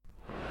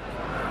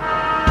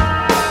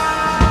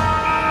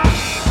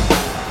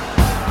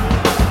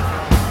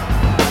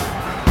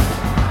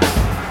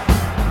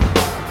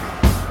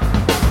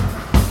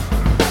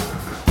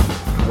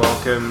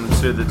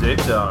to the deep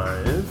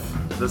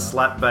dive, the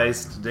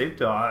slap-based deep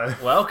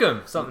dive.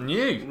 Welcome, something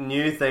new.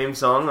 New theme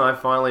song. I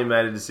finally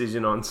made a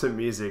decision on some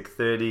music.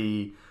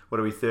 32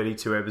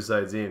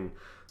 episodes in.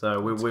 So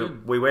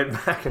we went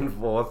back and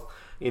forth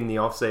in the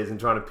off season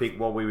trying to pick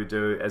what we would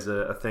do as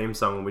a theme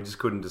song, and we just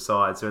couldn't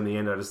decide. So in the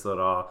end, I just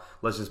thought,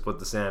 let's just put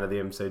the sound of the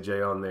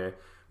MCG on there,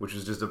 which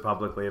was just a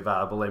publicly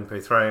available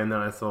MP3. And then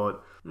I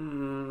thought,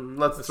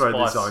 let's throw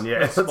this on. Yeah,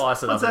 let's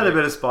add a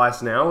bit of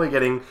spice now. We're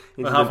getting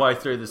into halfway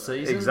through the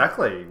season.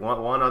 Exactly.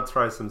 Why not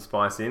throw some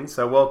spice in?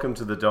 So welcome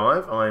to the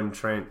dive. I'm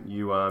Trent.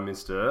 You are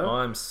Mr.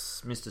 I'm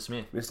Mr.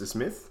 Smith. Mr.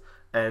 Smith.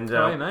 And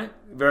how are you, mate?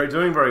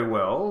 Doing very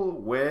well.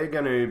 We're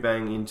going to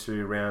bang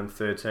into round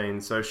 13,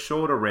 so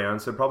shorter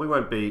round, so probably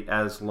won't be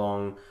as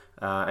long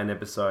an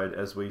episode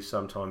as we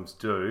sometimes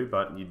do,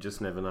 but you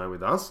just never know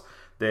with us.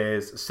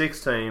 There's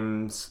 6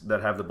 teams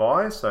that have the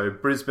bye, so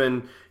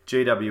Brisbane,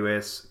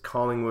 GWS,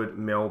 Collingwood,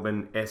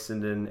 Melbourne,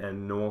 Essendon,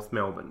 and North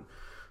Melbourne.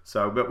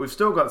 So, but we've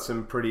still got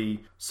some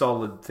pretty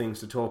solid things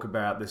to talk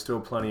about. There's still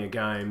plenty of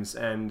games,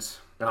 and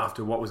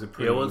after what was a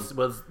pretty... Yeah,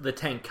 was the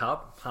Tank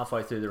Cup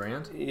halfway through the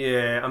round?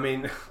 Yeah, I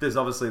mean, there's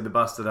obviously the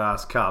busted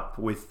ass cup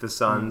with the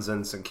Suns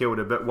and St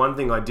Kilda, but one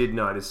thing I did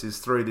notice is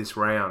through this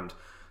round,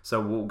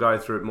 so we'll go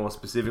through it more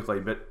specifically,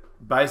 but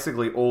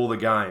basically all the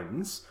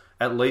games,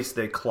 at least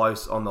they're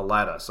close on the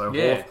ladder. So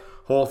yeah.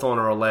 Hawthorn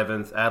are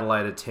 11th,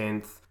 Adelaide are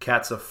 10th,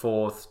 Cats are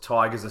 4th,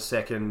 Tigers are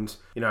 2nd.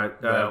 You know,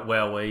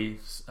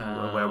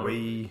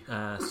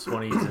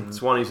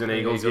 Swannies and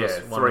Eagles, yeah,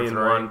 3 and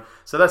 1.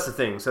 So that's the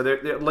thing. So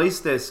at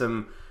least there's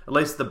some. At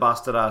least the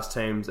busted ass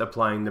teams are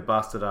playing the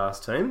busted ass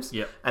teams,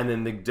 yep. And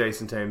then the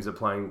decent teams are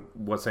playing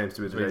what seems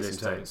to be the decent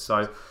teams.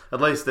 So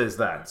at least there's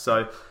that.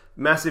 So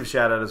massive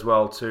shout out as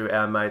well to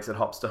our mates at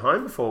Hops to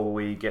Home before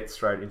we get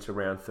straight into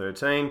round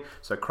 13.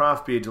 So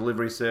craft beer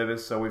delivery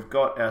service. So we've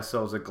got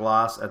ourselves a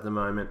glass at the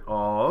moment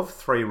of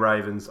 3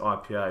 Ravens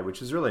IPA,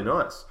 which is really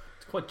nice.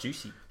 It's quite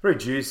juicy. Very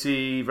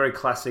juicy, very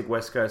classic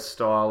West Coast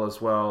style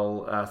as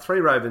well. 3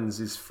 Ravens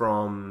is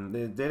from...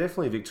 They're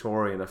definitely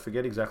Victorian. I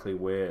forget exactly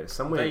where.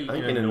 Somewhere, I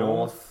think in the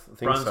north. I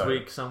think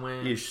Brunswick, so.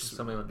 somewhere.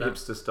 Something like that.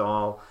 Hipster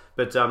style.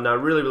 But no,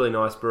 really, really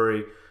nice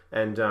brewery.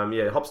 And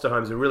Hops to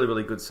Home's a really,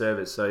 really good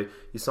service. So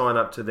you sign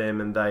up to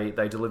them and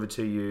they deliver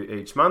to you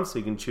each month. So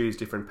you can choose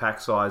different pack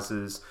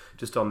sizes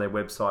just on their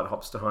website,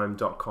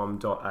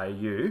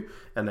 hopstohome.com.au.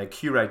 And they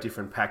curate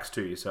different packs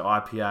to you. So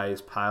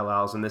IPAs, pale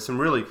ales, and there's some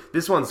really...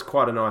 This one's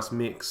quite a nice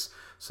mix.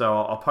 So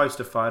I'll post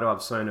a photo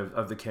up soon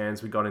of the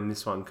cans we got in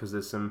this one because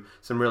there's some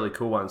really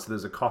cool ones. So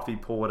there's a coffee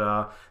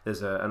porter,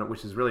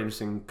 which is really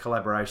interesting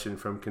collaboration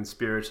from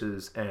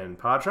Conspirators and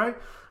Padre,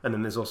 and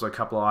then there's also a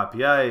couple of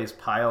IPAs,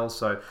 pales.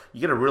 So you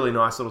get a really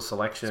nice little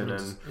selection.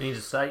 You need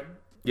to say.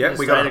 Yeah,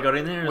 we got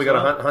in there. We got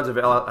a Hunter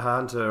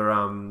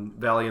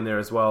Valley in there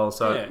as well.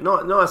 So yeah.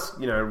 Nice,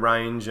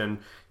 range, and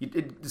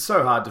it's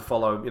so hard to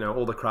follow,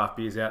 all the craft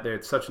beers out there.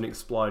 It's such an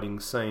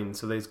exploding scene.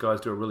 So these guys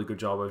do a really good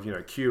job of,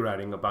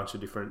 curating a bunch of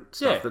different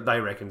stuff that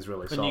they reckon is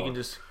really solid. And you can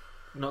just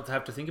not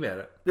have to think about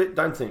it.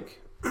 Don't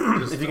think.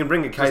 If you can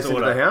bring a case into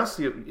the house,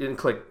 you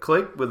click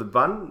with a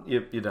button,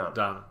 you're done.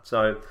 Done.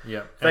 So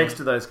thanks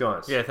to those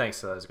guys. Yeah, thanks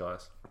to those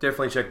guys.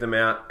 Definitely check them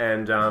out,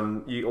 and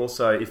you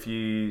also, if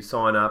you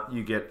sign up,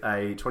 you get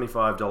a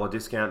 $25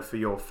 discount for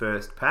your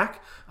first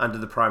pack under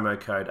the promo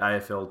code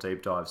AFL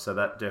Deep Dive. So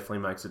that definitely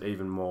makes it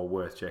even more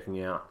worth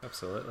checking out.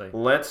 Absolutely.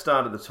 Let's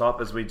start at the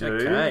top as we do.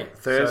 Okay.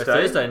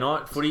 Thursday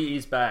night, footy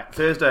is back.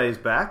 Thursday is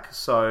back,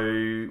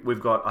 so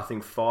we've got, I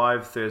think,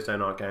 5 Thursday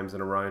night games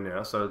in a row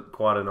now, so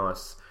quite a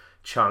nice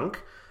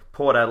chunk.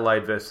 Port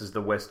Adelaide versus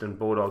the Western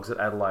Bulldogs at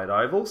Adelaide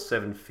Oval,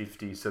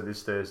 7:50. So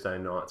this Thursday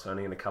night, so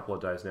only in a couple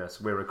of days now.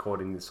 So we're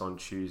recording this on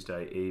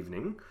Tuesday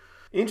evening.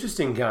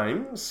 Interesting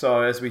game.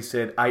 So as we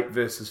said, 8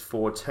 versus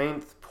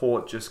 14th.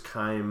 Port just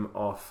came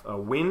off a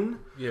win.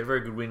 Yeah,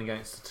 very good win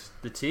against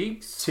the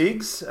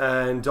Tigs,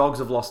 and Dogs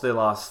have lost their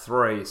last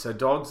 3. So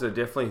Dogs are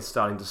definitely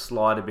starting to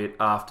slide a bit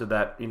after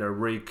that,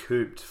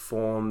 recouped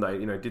form. They,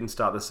 didn't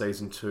start the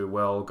season too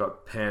well,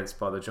 got pantsed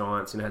by the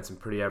Giants, and had some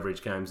pretty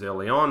average games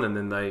early on, and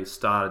then they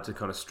started to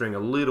kind of string a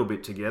little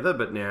bit together,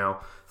 but now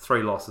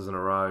 3 losses in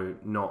a row,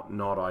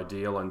 not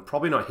ideal, and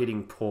probably not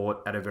hitting Port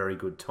at a very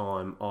good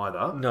time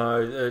either.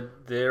 No,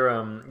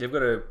 they've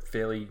got a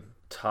fairly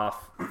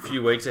tough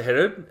few weeks ahead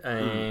of it,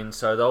 and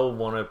so they'll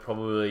want to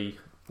probably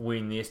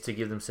win this to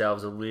give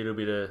themselves take a little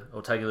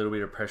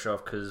bit of pressure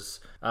off,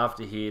 because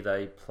after here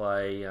they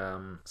play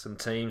some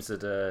teams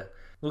that are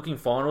looking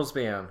finals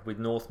bound, with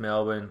North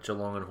Melbourne,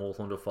 Geelong and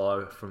Hawthorn to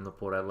follow from the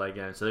Port Adelaide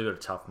game. So they've got a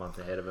tough month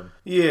ahead of them.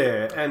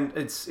 Yeah, and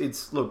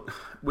it's look,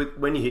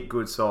 when you hit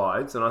good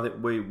sides, and I think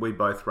we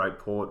both rate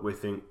Port, we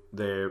think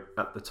they're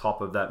at the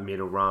top of that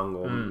middle rung,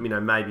 or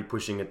maybe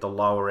pushing at the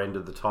lower end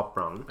of the top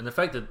rung. And the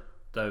fact that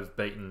they've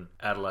beaten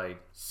Adelaide,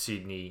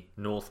 Sydney,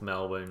 North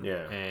Melbourne,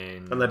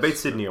 and they beat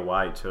Sydney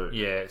away too.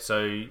 Yeah,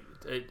 so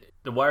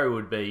the worry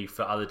would be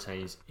for other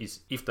teams is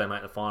if they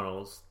make the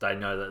finals, they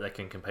know that they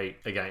can compete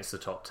against the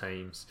top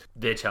teams.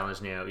 Their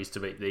challenge now is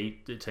to beat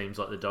the teams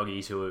like the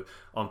Doggies, who are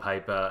on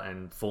paper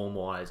and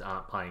form-wise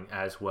aren't playing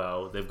as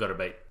well. They've got to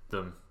beat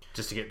them.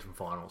 just to get to the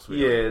finals.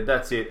 Really. Yeah,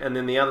 that's it. And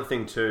then the other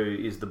thing too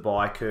is the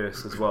bye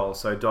curse as well.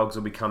 So dogs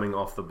will be coming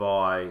off the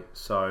bye.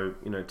 So,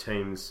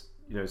 teams,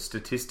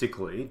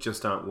 statistically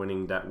just aren't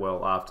winning that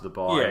well after the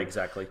bye. Yeah,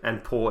 exactly.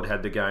 And Port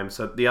had the game.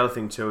 So the other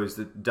thing too is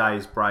that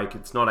day's break,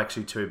 it's not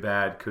actually too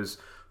bad because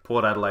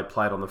Port Adelaide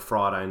played on the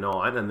Friday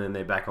night and then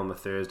they're back on the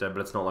Thursday, but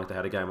it's not like they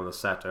had a game on the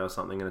Saturday or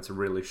something, and it's a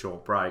really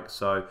short break.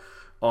 So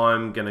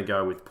I'm going to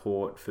go with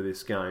Port for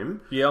this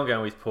game. Yeah, I'm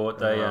going with Port.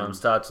 They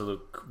started to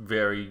look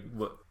very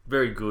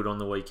good on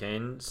the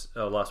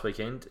last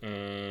weekend,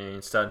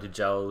 and starting to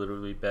gel a little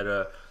bit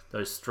better.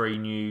 Those 3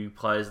 new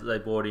players that they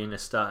brought in are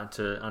starting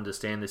to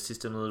understand the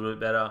system a little bit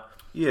better.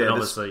 Yeah, and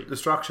obviously the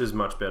structure's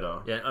much better.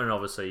 Yeah, and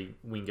obviously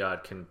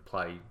Wingard can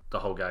play the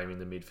whole game in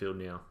the midfield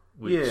now,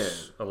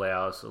 which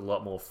allows a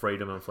lot more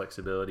freedom and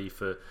flexibility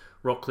for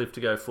Rockcliffe to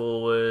go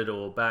forward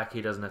or back.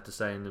 He doesn't have to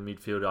stay in the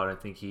midfield. I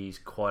don't think he's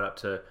quite up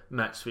to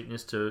match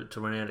fitness to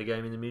run out a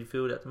game in the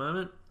midfield at the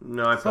moment.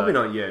 No, probably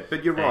not yet.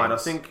 But you're right. I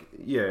think,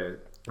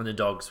 And the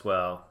Dogs,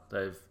 well,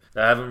 they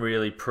haven't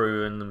really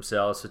proven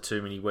themselves for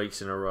too many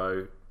weeks in a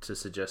row to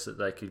suggest that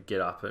they could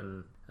get up,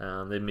 and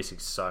they're missing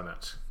so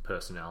much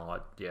personnel.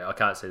 I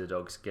can't see the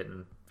Dogs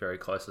getting very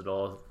close at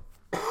all.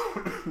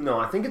 No,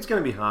 I think it's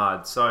going to be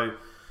hard. So,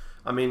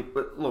 I mean,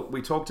 look,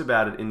 we talked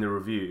about it in the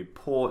review.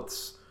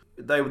 Port's,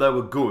 they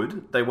were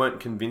good. They weren't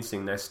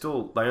convincing. They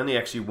only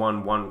actually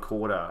won 1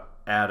 quarter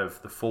out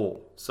of the 4.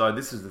 So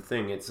this is the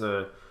thing.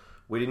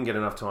 We didn't get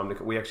enough time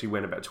we actually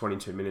went about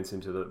 22 minutes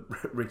into the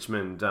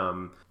Richmond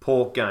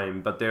Port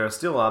game, but there are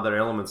still other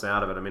elements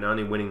out of it. I mean,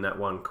 only winning that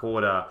 1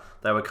 quarter,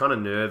 they were kind of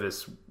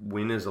nervous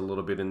winners a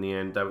little bit in the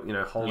end. They,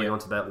 holding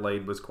onto that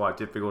lead was quite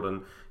difficult,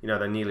 and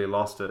they nearly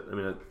lost it. I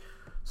mean,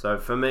 so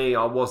for me,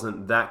 I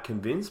wasn't that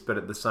convinced, but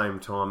at the same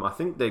time, I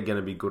think they're going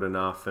to be good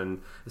enough,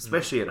 and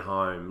especially at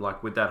home,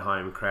 like with that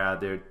home crowd,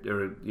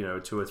 they're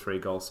a 2 or 3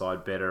 goal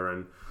side better,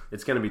 and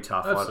it's going to be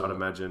tough. I'd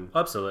imagine.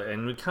 Absolutely,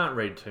 and we can't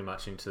read too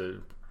much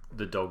into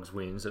the Dogs'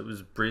 wins. It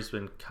was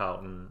Brisbane,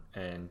 Carlton,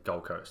 and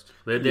Gold Coast.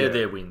 They're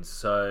their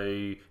wins.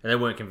 And they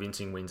weren't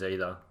convincing wins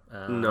either.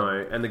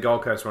 No, and the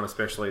Gold Coast one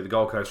especially. The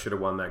Gold Coast should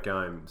have won that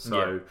game.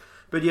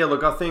 But yeah,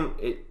 look, I think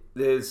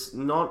there's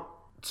not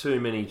too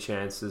many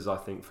chances, I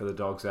think, for the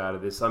Dogs out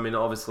of this. I mean,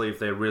 obviously, if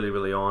they're really,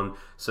 really on,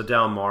 so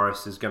Dale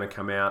Morris is going to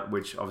come out,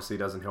 which obviously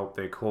doesn't help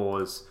their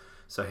cause.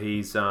 So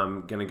he's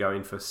going to go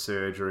in for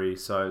surgery.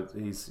 So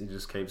he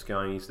just keeps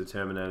going. He's the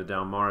Terminator,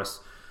 Dale Morris.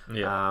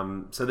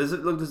 Yeah. So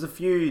there's a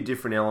few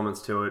different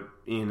elements to it,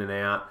 in and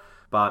out,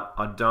 but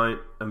I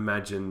don't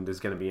imagine there's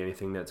going to be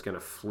anything that's going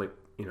to flip.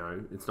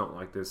 It's not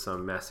like there's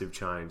some massive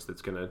change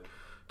that's going to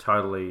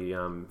totally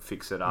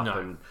fix it up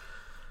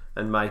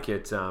and make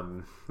it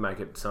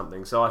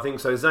something. So I think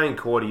Zane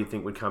Cordy, you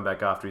think, would come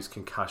back after his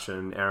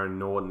concussion. Aaron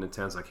Norton, it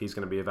sounds like he's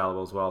going to be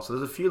available as well. So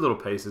there's a few little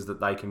pieces that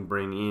they can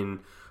bring in.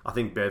 I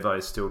think Bevo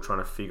is still trying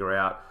to figure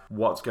out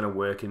what's going to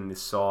work in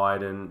this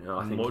side, and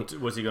I think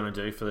what's he going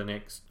to do for the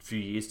next few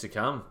years to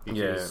come?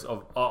 Because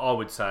I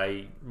would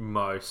say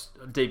most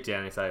deep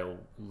down, if they all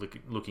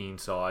looking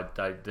inside,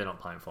 they're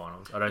not playing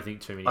finals. I don't think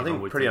too many. I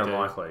think pretty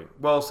unlikely.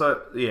 Well,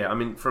 so I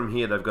mean, from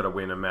here they've got to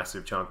win a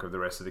massive chunk of the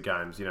rest of the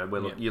games. You're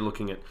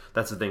looking at,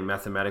 that's the thing,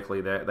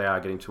 mathematically they are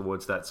getting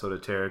towards that sort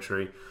of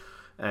territory.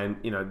 And,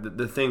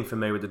 the thing for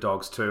me with the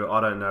Dogs too,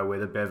 I don't know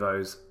whether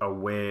Bevo's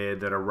aware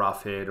that a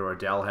Roughhead or a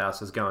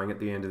Dalhouse is going at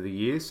the end of the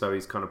year, so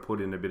he's kind of put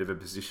in a bit of a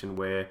position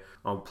where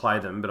I'll play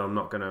them, but I'm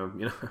not going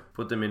to,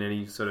 put them in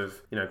any sort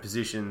of,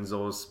 positions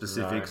or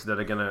specifics that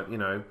are going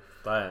to,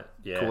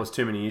 cause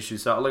too many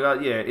issues. So,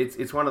 look,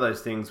 it's one of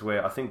those things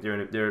where I think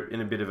they're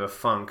in a bit of a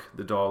funk,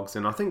 the Dogs,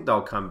 and I think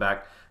they'll come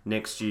back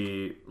next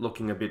year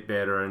looking a bit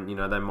better, and,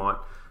 they might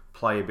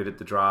play a bit at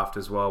the draft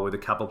as well, with a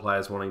couple of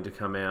players wanting to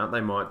come out.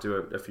 They might do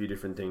a few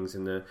different things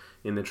in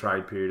the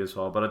trade period as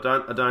well. But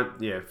I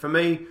don't. For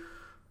me,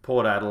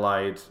 Port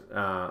Adelaide,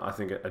 I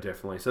think are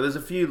definitely. So there's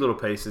a few little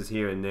pieces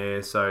here and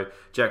there. So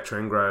Jack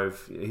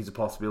Trengrove, he's a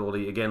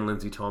possibility. Again,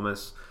 Lindsay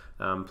Thomas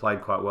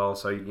played quite well.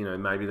 So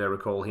maybe they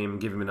recall him,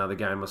 give him another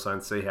game or so,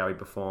 and see how he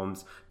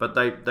performs. But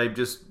they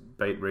just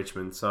beat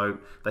Richmond, so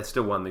they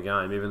still won the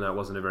game, even though it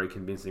wasn't a very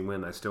convincing win.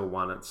 They still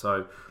won it,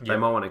 so they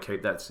might want to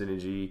keep that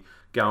synergy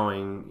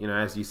going.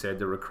 As you said,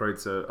 the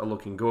recruits are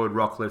looking good.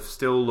 Rockcliffe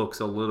still looks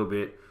a little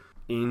bit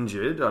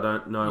injured. I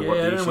don't know what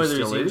the issue still is. I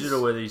don't know whether he's injured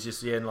or whether he's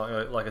just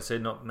like I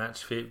said, not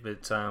match fit.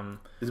 But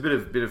there's a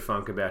bit of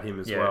funk about him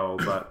as well.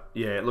 But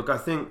look, I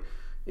think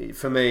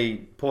for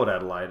me, Port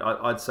Adelaide,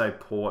 I'd say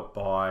Port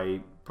by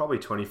probably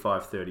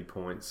 25-30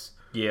 points.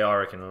 Yeah, I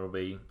reckon it'll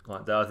be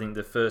like that. I think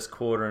the first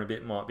quarter and a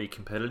bit might be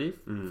competitive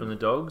from the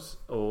Dogs,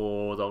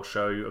 or they'll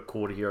show you a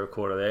quarter here, a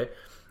quarter there.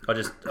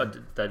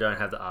 They don't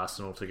have the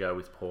arsenal to go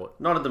with Port.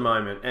 Not at the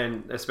moment,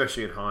 and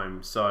especially at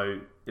home. So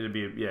it'd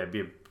be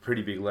a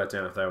pretty big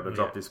letdown if they were to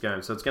drop this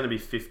game. So it's going to be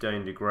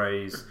 15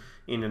 degrees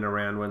in and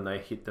around when they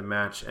hit the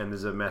match, and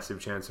there's a massive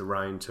chance of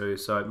rain too.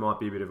 So it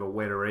might be a bit of a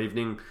wetter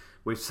evening.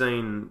 we've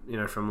seen,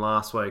 from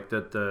last week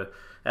that the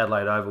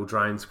Adelaide Oval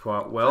drains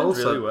quite well.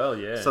 Drains really well,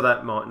 yeah. So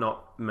that might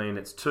not mean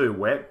it's too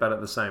wet, but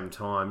at the same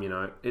time,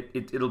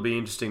 it'll be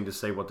interesting to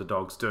see what the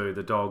Dogs do.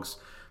 The Dogs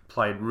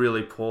played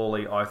really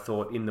poorly, I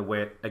thought, in the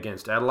wet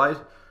against Adelaide.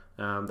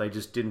 They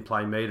just didn't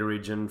play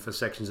meterage, and for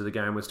sections of the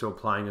game we're still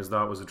playing as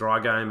though it was a dry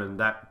game, and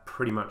that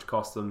pretty much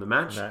cost them the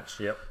match.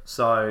 Yep.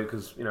 So,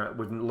 because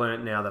we've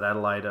learnt now that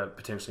Adelaide are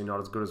potentially not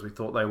as good as we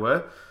thought they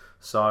were.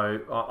 So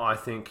I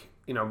think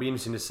it'll be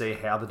interesting to see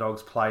how the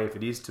Dogs play if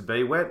it is to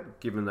be wet,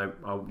 given they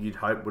you'd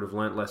hope would have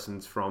learnt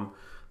lessons from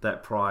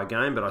that prior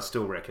game, but I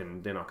still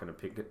reckon they're not going to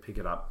pick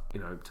it up,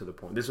 to the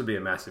point. This would be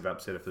a massive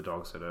upset if the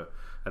Dogs had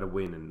a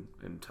win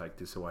and take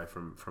this away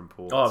from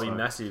Port. Oh, it'd be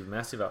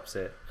massive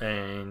upset,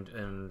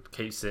 and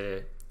keeps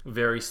their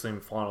very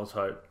slim finals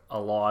hope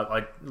alive.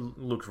 I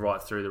looked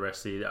right through the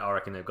rest of the year. I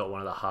reckon they've got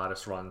one of the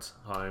hardest runs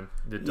home.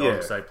 The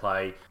Dogs, they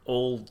play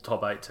all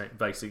top 8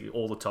 basically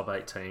all the top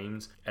 8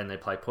 teams, and they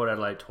play Port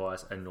Adelaide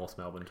twice and North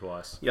Melbourne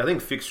twice. Yeah, I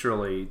think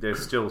fixturally they're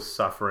still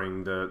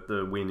suffering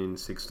the win in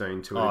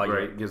 16 to a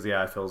degree, because the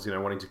AFL's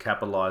wanting to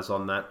capitalise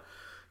on that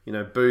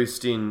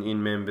boost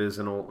in members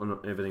and all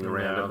and everything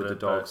around it with the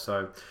Dogs.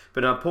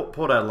 But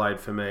Port Adelaide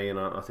for me, and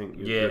I think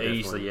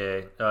easily.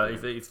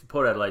 If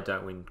Port Adelaide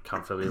don't win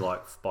comfortably,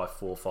 like by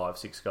 4, 5,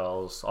 6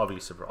 goals, I'll be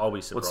surprised.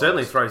 Well, it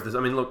certainly throws this. I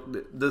mean, look,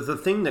 the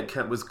thing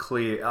that was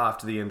clear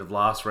after the end of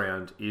last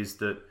round is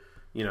that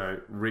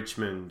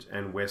Richmond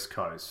and West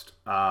Coast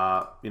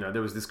are,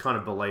 there was this kind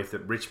of belief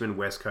that Richmond,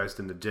 West Coast,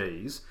 and the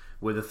D's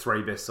were the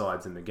 3 best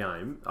sides in the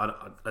game.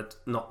 That's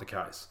not the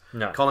case.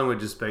 No. Collingwood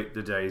just beat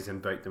the D's and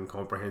beat them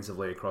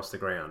comprehensively across the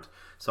ground.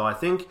 So I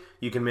think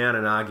you can mount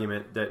an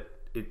argument that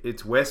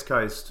it's West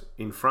Coast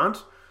in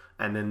front,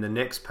 and then the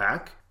next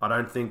pack, I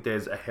don't think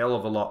there's a hell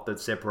of a lot that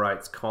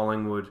separates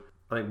Collingwood.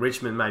 I think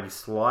Richmond may be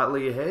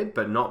slightly ahead,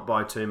 but not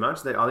by too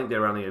much. I think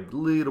they're only a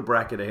little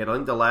bracket ahead. I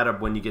think the ladder,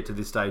 when you get to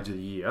this stage of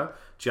the year,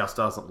 just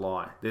doesn't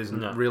lie. There's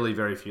really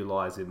very few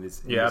lies in this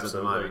at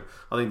the moment.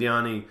 I think the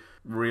only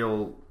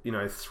real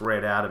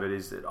thread out of it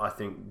is that I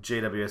think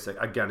GWS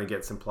are going to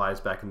get some players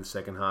back in the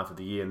second half of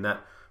the year, and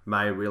that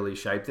may really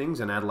shape things,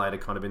 and Adelaide are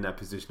kind of in that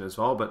position as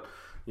well. But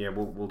yeah,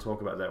 we'll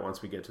talk about that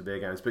once we get to their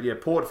games. But yeah,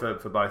 Port for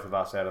both of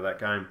us out of that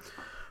game.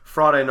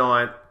 Friday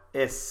night,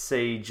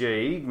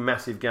 SCG,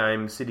 massive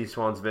game, Sydney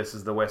Swans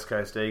versus the West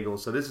Coast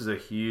Eagles. So this is a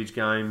huge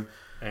game.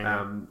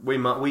 We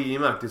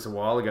earmarked this a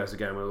while ago as a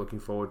game we're looking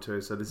forward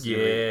to. So this is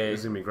going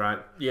to be great.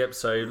 Yep,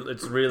 so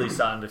it's really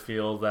starting to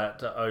feel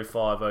that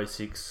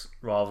 05-06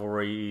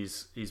 rivalry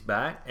is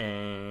back,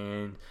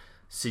 and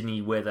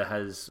Sydney weather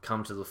has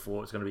come to the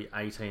fore. It's going to be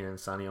 18 and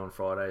sunny on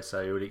Friday,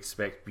 so you would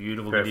expect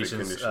beautiful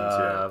conditions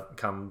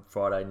come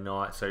Friday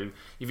night. So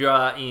if you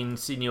are in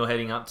Sydney or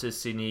heading up to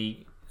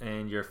Sydney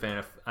and you're a fan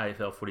of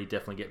AFL footy,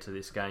 definitely get to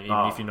this game,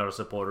 even if you're not a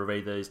supporter of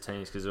either of these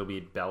teams, because it'll be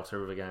a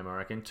belter of a game, I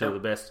reckon. Two of the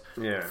best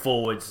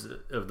forwards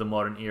of the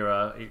modern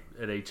era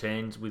at each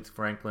end, with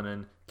Franklin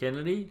and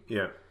Kennedy.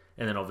 Yeah.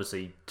 And then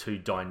obviously 2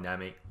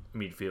 dynamic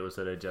midfielders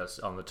that are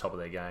just on the top of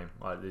their game.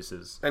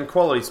 And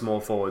quality small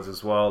forwards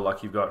as well.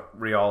 Like you've got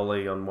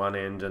Rioli on one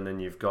end, and then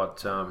you've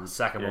got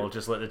sack them all.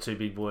 Just let the 2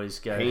 big boys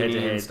go Heaney head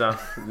to head and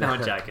stuff. No,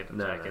 I'm joking.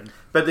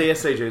 But the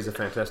SCG is a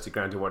fantastic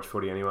ground to watch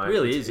footy anyway. It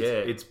really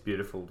It's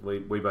beautiful.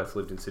 We both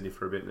lived in Sydney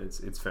for a bit, and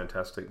it's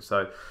fantastic.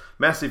 So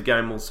massive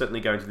game. We'll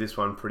certainly go into this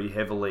one pretty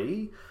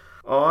heavily.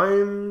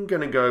 I'm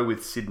going to go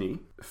with Sydney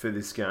for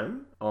this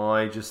game.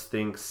 I just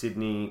think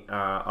Sydney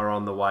are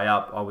on the way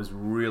up. I was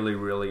really,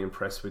 really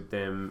impressed with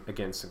them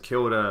against St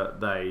Kilda.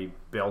 They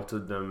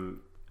belted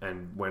them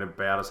and went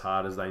about as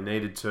hard as they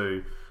needed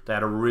to. They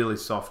had a really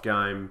soft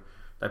game.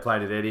 They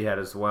played at Etihad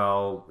as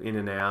well, in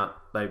and out.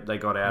 They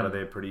got out of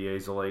there pretty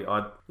easily.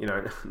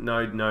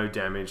 No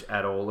damage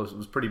at all. It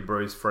was pretty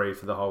bruise free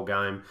for the whole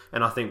game,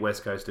 and I think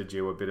West Coast are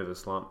due a bit of a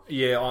slump.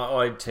 Yeah,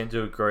 I tend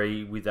to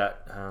agree with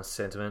that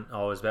sentiment.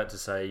 I was about to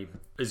say,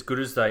 as good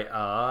as they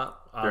are,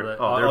 they're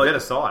a better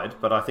side,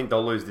 but I think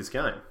they'll lose this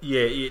game.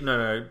 Yeah,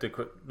 no,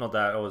 not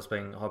that. I was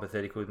being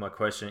hypothetical with my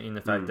question, in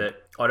the fact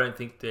that I don't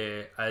think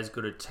they're as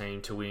good a team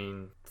to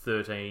win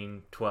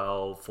 13,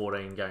 12,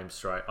 14 games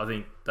straight. I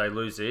think they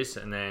lose this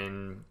and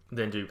then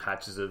do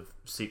patches of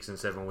 6 and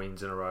 7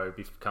 wins in a row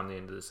come the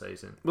end of the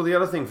season. Well, the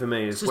other thing for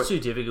me is... It's just too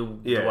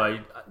difficult the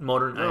way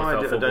modern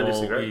AFL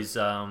football is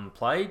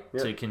played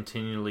to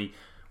continually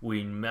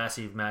win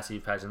massive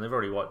patches. And they've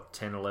already,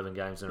 10, 11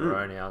 games in a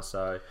row now,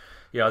 so...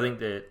 Yeah, I think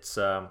that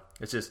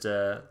it's just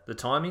the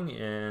timing,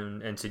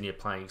 and Sydney are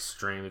playing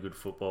extremely good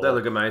football. They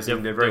look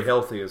amazing. They're very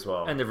healthy as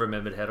well. And they've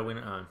remembered how to win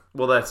at home.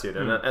 Well, that's it.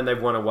 And they've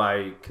won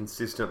away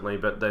consistently,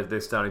 but they're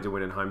starting to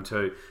win at home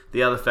too.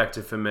 The other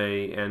factor for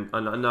me, and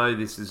I know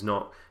this is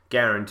not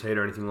guaranteed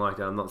or anything like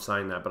that, I'm not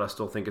saying that, but I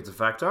still think it's a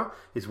factor,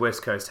 is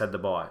West Coast had the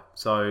bye.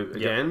 So,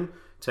 again...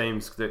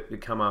 Teams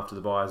that come after the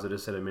bye, as I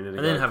just said a minute ago,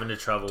 and then having to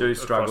travel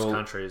across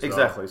country as well.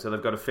 Exactly. So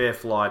they've got a fair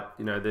flight.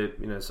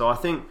 So I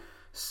think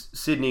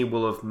Sydney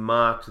will have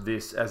marked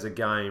this as a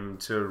game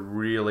to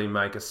really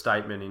make a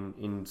statement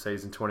in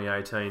season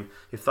 2018.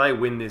 If they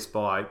win this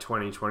by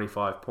 20,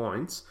 25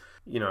 points,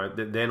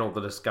 then all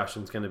the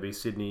discussion's going to be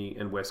Sydney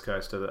and West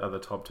Coast are the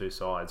top two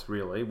sides,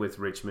 really, with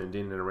Richmond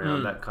in and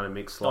around that kind of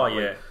mix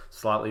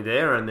slightly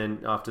there. And then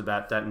after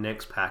that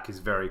next pack is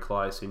very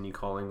close in New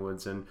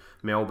Collingwoods and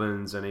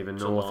Melbourne's and even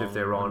Geelong, North if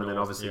they're on, and then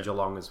obviously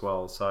Geelong as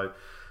well. So,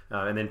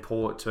 and then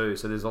Port too.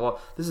 So there's a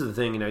lot. This is the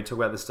thing, talk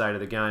about the state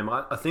of the game.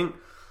 I think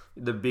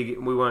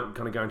we won't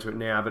kind of go into it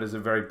now, but as a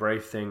very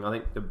brief thing, I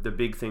think the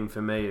big thing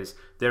for me is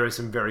there are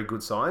some very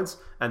good sides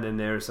and then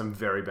there are some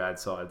very bad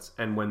sides.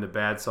 And when the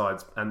bad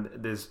sides, and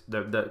there's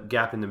the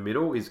gap in the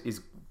middle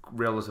is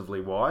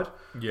relatively wide.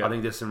 Yeah. I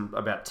think there's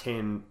about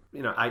 10,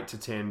 8 to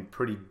 10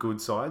 pretty good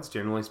sides,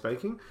 generally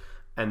speaking.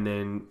 And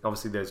then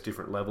obviously there's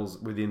different levels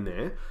within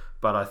there.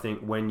 But I think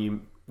when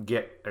you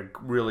get a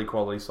really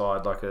quality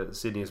side like a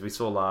Sydney, as we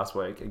saw last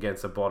week,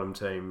 against a bottom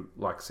team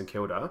like St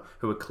Kilda,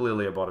 who are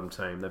clearly a bottom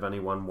team, they've only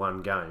won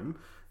one game,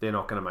 they're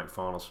not going to make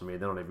finals from me.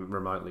 They're not even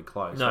remotely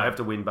close. No. They have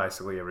to win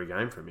basically every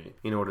game from me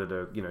in order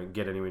to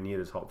get anywhere near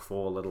the top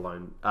 4, let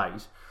alone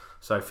 8.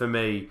 So for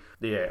me,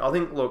 I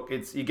think, look,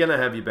 you're going to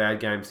have your bad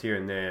games here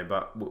and there,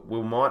 but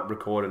we might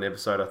record an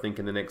episode, I think,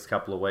 in the next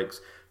couple of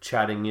weeks,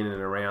 chatting in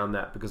and around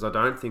that, because I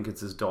don't think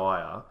it's as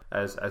dire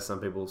as some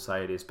people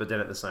say it is. But then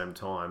at the same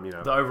time,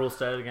 the overall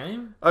state of the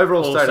game,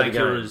 overall state of the game,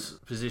 Kilda's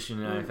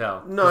position in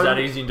AFL. No, that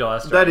is in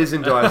dire straits. That is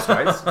in dire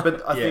straits.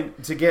 But I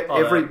think to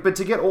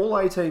get all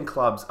 18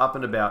 clubs up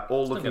and about,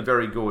 all looking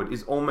very good,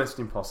 is almost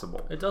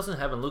impossible. It doesn't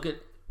happen.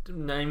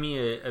 Name me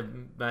a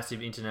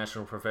massive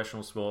international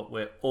professional sport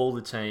where all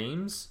the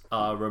teams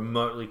are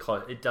remotely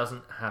close. It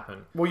doesn't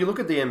happen. Well, you look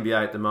at the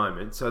NBA at the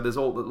moment, so there's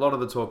a lot of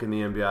the talk in the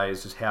NBA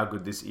is just how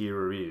good this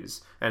era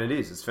is. And it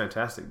is. It's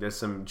fantastic. There's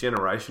some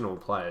generational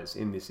players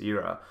in this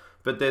era.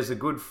 But there's a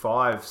good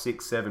 5,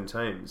 6, 7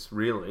 teams,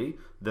 really,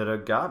 that are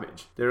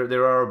garbage.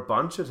 There are a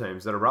bunch of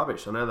teams that are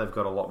rubbish. I know they've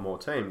got a lot more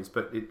teams,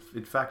 but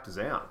it factors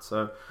out.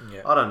 So,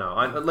 I don't know.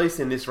 At least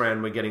in this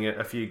round, we're getting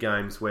a few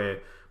games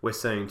where we're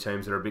seeing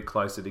teams that are a bit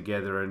closer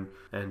together,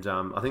 and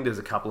I think there's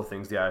a couple of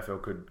things the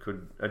AFL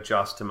could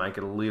adjust to make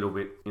it a little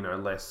bit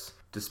less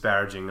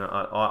disparaging.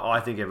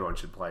 I think everyone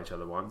should play each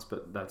other once,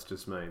 but that's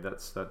just me.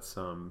 But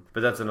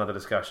that's another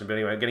discussion. But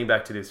anyway, getting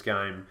back to this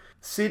game,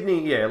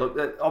 Sydney.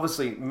 Look,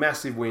 obviously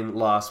massive win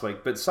last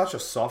week, but such a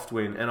soft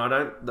win,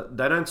 and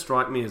they don't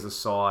strike me as a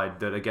side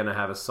that are going to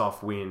have a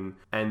soft win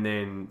and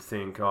then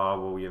think,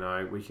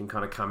 we can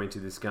kind of come into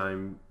this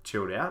game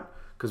chilled out.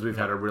 Because we've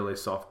had a really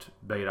soft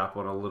beat up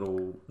on a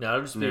little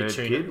just be a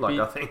tune kid.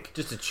 I think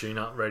just a tune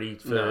up ready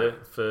for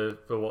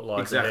what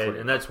lies ahead,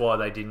 and that's why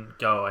they didn't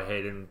go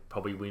ahead and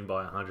probably win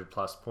by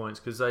 100+ points,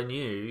 because they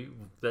knew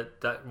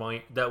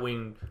that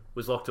win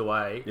was locked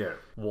away. Yeah.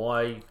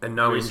 Why? And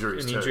no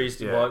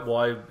injuries. Yeah.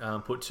 Why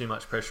put too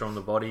much pressure on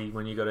the body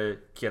when you got to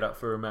get up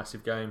for a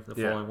massive game the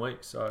following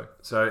week? So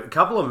a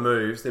couple of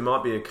moves. There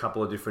might be a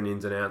couple of different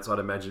ins and outs, I'd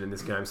imagine, in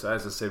this game. So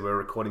as I said, we're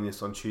recording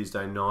this on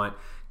Tuesday night.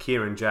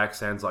 Kieran Jack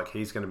sounds like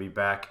he's going to be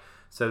back.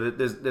 So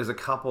there's a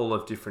couple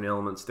of different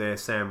elements there.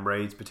 Sam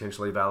Reid's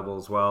potentially available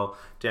as well.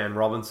 Dan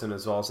Robinson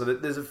as well. So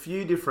there's a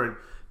few different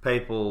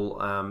people,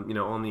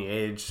 on the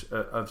edge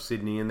of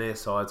Sydney, and their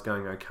side's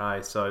going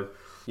okay. So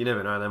you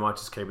never know. They might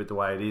just keep it the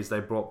way it is. They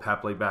brought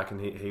Papley back,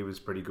 and he was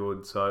pretty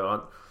good.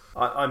 So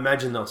I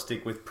imagine they'll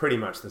stick with pretty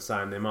much the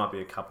same. There might be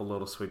a couple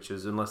little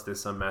switches, unless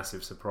there's some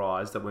massive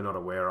surprise that we're not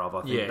aware of.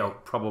 I think they'll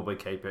probably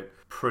keep it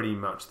pretty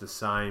much the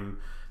same.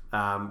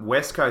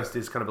 West Coast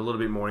is kind of a little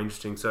bit more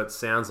interesting, so it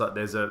sounds like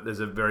there's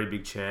a very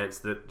big chance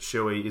that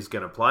Shuey is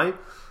going to play.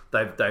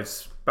 They've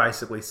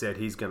basically said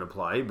he's going to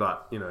play,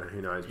 but who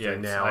knows?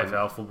 Now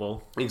AFL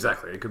football.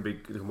 Exactly, it could be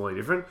completely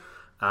different.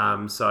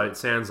 So it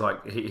sounds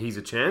like he's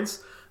a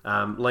chance.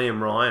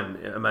 Liam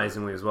Ryan,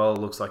 amazingly as well,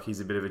 looks like he's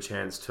a bit of a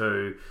chance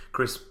too.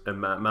 Chris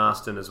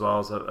Marston as well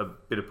is a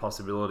bit of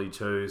possibility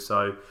too.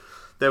 So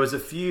there was a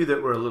few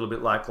that were a little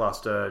bit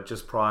lackluster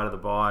just prior to the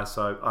bye,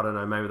 so I don't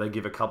know, maybe they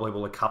give a couple of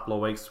people a couple of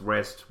weeks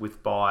rest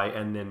with bye,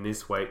 and then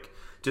this week,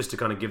 just to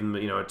kind of give them a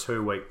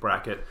 2-week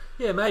bracket.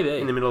 Yeah, maybe.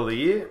 In the middle of the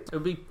year. It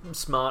would be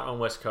smart on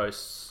West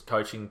Coast's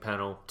coaching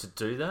panel to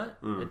do that.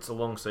 It's a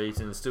long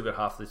season, they've still got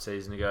half the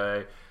season to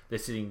go. They're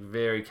sitting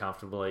very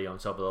comfortably on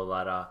top of the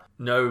ladder.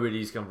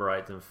 Nobody's going to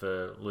berate them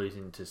for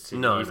losing to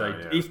Sydney.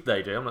 If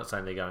they do, I'm not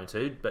saying they're going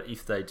to, but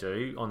if they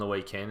do on the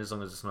weekend, as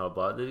long as it's not a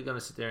blow, they're going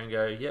to sit there and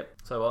go, yep,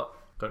 so what?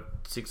 Got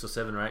 6 or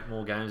 7 or 8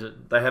 more games.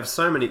 They have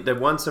so many. They've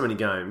won so many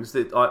games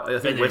that I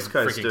think West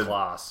Coast are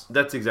class.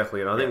 That's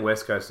exactly it. I think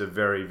West Coast are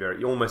very,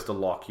 very almost a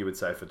lock, you would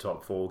say, for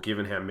top 4,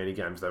 given how many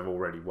games they've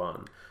already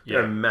won.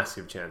 They're a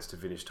massive chance to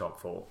finish top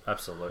 4.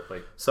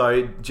 Absolutely.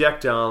 So Jack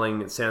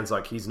Darling, it sounds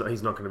like he's not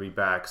going to be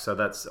back. So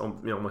that's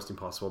almost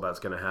impossible that's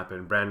going to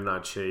happen. Brandon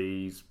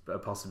Archie's a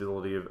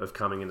possibility of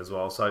coming in as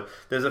well. So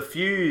there's a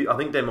few. I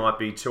think there might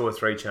be 2 or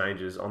 3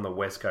 changes on the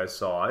West Coast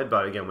side,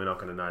 but again, we're not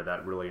going to know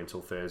that really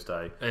until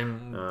Thursday.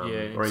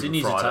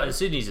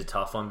 Sydney's a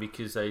tough one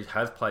because they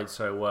have played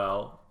so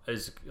well.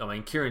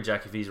 Kieran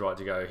Jack, if he's right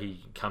to go,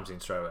 he comes in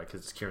straight away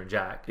because it's Kieran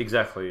Jack.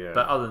 Exactly, yeah.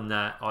 But other than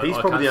that, he's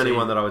I probably can't the only see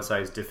one that I would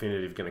say is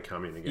definitive going to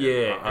come in again.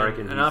 Yeah, I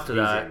reckon. And after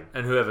that,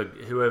 and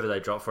whoever they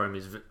drop for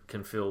him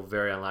can feel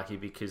very unlucky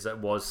because that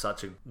was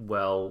such a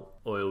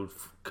well-oiled,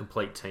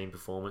 complete team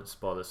performance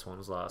by the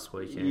Swans last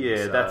weekend.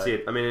 Yeah, so, that's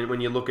it. I mean,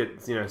 when you look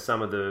at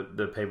some of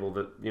the people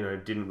that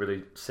didn't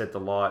really set the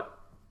light,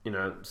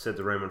 set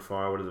the room on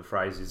fire. Whatever the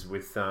phrase is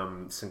with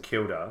St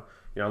Kilda.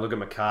 Look at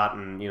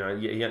McCartan.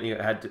 He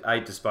had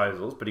 8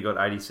 disposals, but he got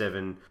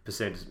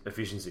 87%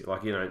 efficiency.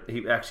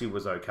 He actually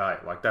was okay.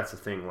 That's the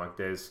thing.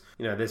 There's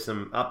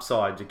some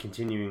upside to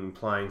continuing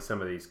playing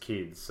some of these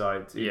kids.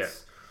 So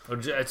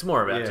it's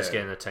more about just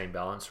getting the team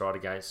balance right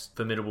against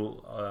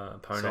formidable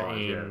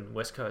opponent in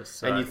West Coast.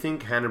 So. And you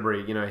think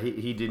Hanbury,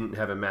 he didn't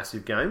have a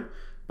massive game,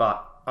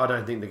 but I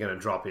don't think they're going to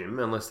drop him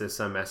unless there's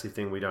some massive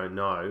thing we don't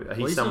know.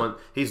 He's someone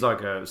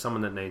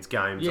that needs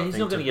games. Yeah, he's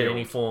not going to get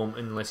any form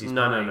unless he's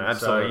playing. No,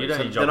 absolutely.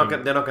 So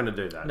they're not going to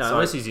do that. No,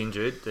 unless he's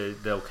injured,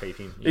 they'll keep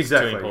him. He's too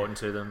important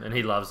to them, and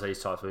he loves these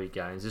types of big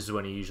games. This is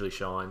when he usually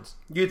shines.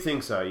 You'd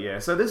think so, yeah.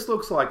 So this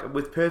looks like,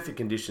 with perfect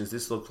conditions,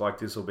 this looks like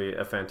this will be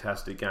a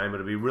fantastic game.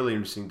 It'll be really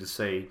interesting to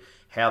see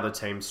how the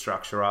teams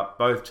structure up.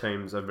 Both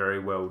teams are very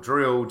well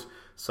drilled.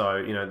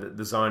 So,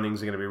 the zonings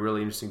are going to be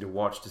really interesting to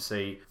watch to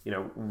see,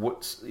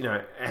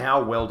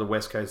 how well do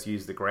West Coast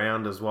use the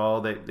ground as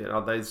well.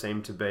 They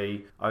seem to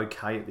be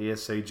okay at the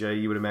SCG,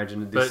 you would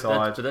imagine, at this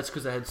side. But that's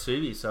because they had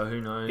Subi, so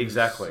who knows?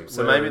 Exactly.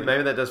 So maybe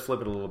that does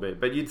flip it a little bit.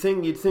 But you'd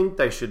think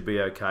they should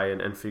be okay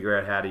and figure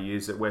out how to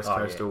use it. West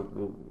Coast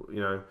will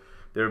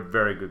they're a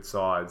very good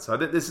side. So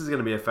this is going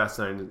to be a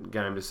fascinating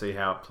game to see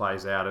how it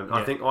plays out. And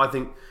I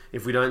think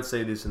if we don't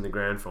see this in the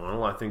grand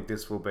final, I think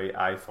this will be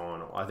a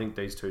final. I think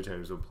these two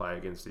teams will play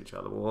against each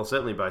other. Well, they'll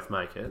certainly both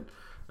make it.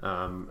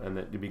 And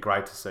it'd be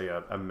great to see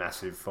a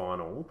massive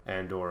final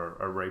and or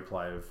a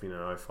replay of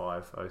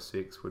 05,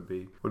 06 would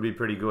be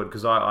pretty good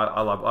because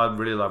I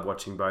really love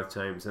watching both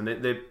teams and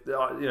they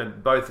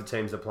both the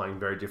teams are playing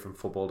very different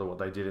football to what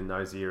they did in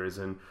those eras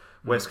and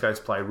West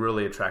Coast play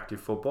really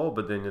attractive football,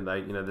 but then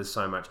there's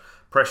so much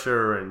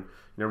pressure and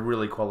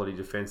really quality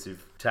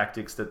defensive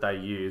tactics that they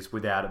use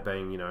without it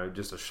being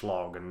just a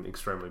slog and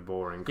extremely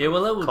boring. Yeah,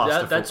 well,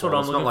 that's what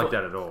I'm looking for. It's not like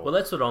that at all. Well,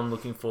 that's what I'm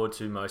looking forward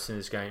to most in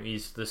this game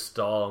is the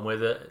style and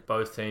whether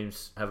both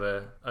teams have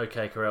a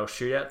OK Corral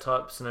shootout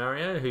type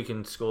scenario, who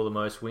can score the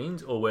most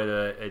wins, or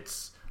whether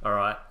it's all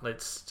right,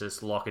 let's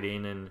just lock it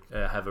in and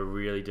have a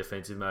really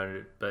defensive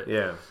mode. But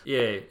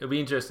it'll be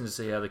interesting to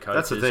see how the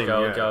coaches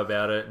go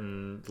about it,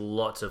 and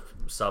lots of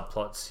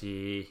subplots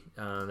here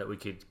that we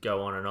could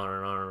go on and on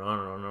and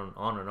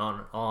on and on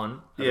and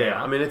on.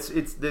 Yeah, I mean, it's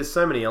there's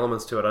so many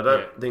elements to it. I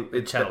don't think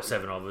it's Channel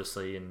 7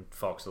 obviously and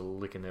Fox are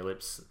licking their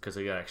lips because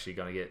they're actually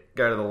going to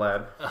go to the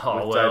lab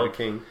with David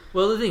King.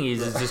 Well, the thing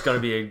is, it's just going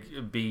to be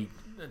a big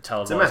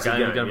televised game.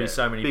 There's going to be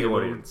so many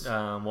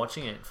people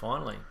watching it.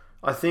 Finally.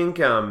 I think,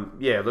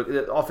 look,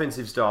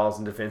 offensive styles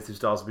and defensive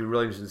styles will be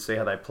really interesting to see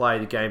how they play.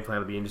 The game plan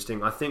will be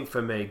interesting. I think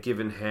for me,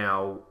 given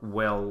how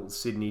well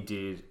Sydney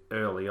did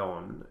early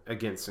on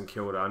against St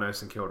Kilda, I know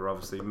St Kilda are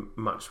obviously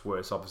much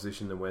worse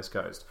opposition than West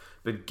Coast,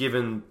 but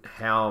given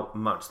how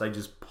much they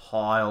just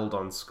piled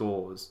on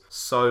scores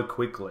so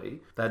quickly,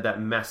 they had that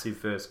massive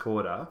first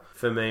quarter.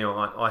 For me,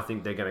 I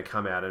think they're going to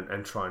come out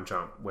and try and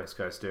jump West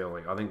Coast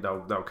early. I think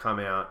they'll come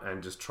out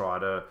and just try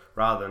to,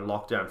 rather than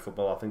lockdown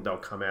football, I think they'll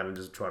come out and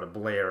just try to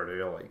blare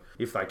it early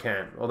if they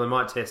can, or they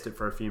might test it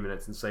for a few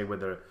minutes and see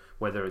whether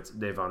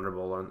they're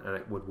vulnerable and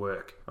it would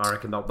work. I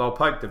reckon they'll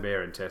poke the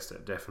bear and test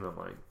it,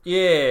 definitely.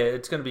 Yeah,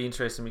 it's going to be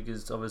interesting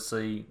because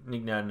obviously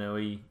Nick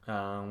Naitanui,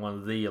 one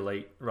of the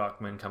elite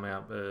ruckmen, come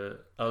out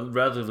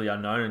relatively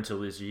unknown until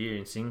this year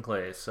in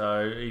Sinclair.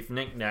 So if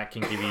Nick Nat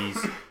can give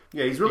his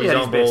he's really had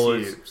his best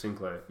year,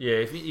 Sinclair. Yeah,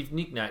 if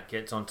Nick Nat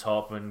gets on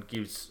top and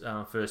gives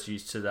first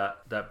use to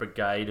that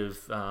brigade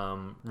of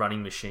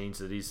running machines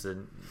that is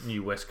the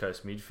new West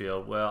Coast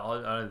midfield,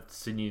 well,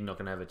 Sydney are not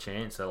going to have a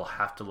chance. They'll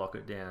have to lock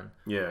it down.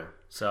 Yeah.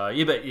 So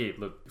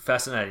look,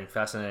 fascinating,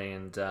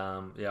 and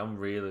I'm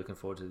really looking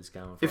forward to this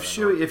game. If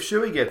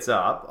Shuey gets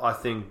up, I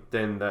think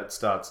then that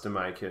starts to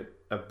make it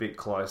a bit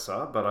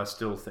closer. But I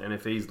still think, and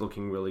if he's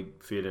looking really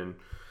fit and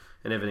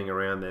everything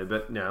around there,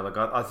 but no, look,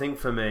 I think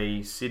for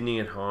me, Sydney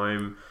at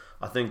home,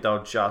 I think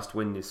they'll just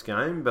win this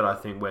game. But I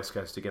think West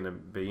Coast are going to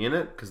be in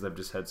it because they've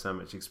just had so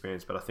much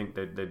experience. But I think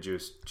they're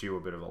just due a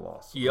bit of a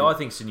loss. Yeah, I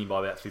think Sydney by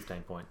about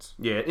 15 points.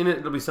 Yeah,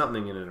 it'll be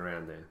something in and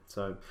around there.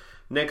 So.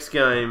 Next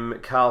game,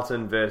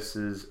 Carlton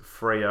versus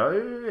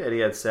Freo,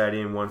 Etihad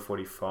Stadium,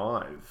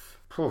 145.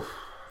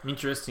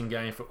 Interesting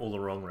game for all the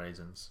wrong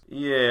reasons.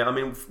 Yeah, I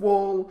mean,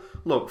 well,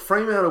 look,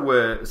 Fremantle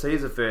were... So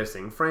here's the first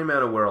thing.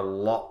 Fremantle were a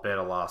lot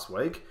better last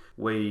week.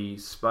 We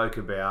spoke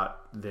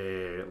about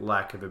their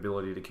lack of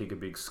ability to kick a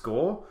big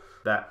score.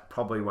 That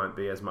probably won't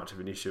be as much of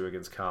an issue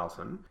against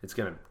Carlton. It's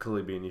going to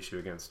clearly be an issue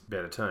against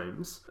better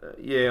teams.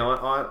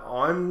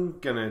 I'm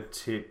going to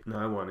tip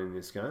no one in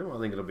this game. I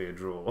think it'll be a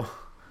draw.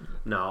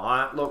 No,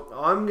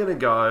 I'm going to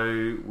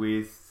go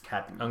with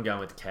Catton. I'm going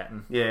with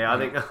Catton. Yeah, I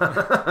think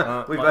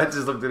we both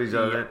just looked at each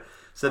other.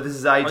 So this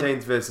is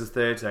 18th versus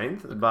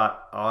 13th,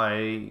 but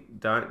I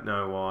don't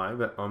know why,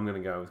 but I'm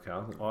going to go with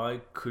Carlton.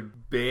 I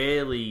could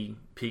barely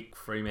pick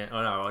Fremantle.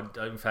 Oh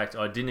no, in fact,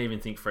 I didn't even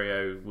think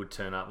Freo would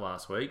turn up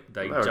last week.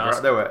 They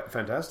were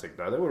fantastic,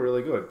 though. They were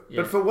really good.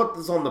 Yeah. But for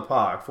what's on the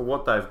park, for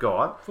what they've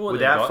got, For what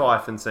without they've got,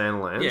 Fife and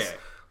Sandlands,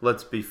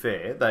 let's be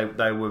fair,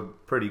 they were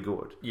pretty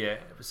good. Yeah,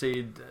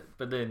 see,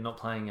 but they're not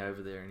playing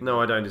over there anymore.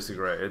 No, I don't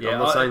disagree. I'm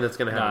not saying that's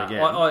going to happen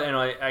again.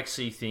 I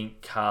actually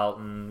think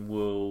Carlton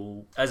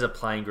will, as a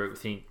playing group,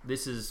 think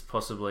this is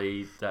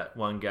possibly that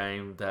one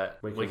game that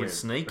we can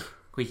sneak.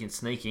 We can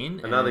sneak in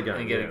another game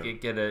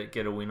and get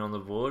a win on the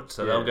board.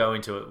 So they'll go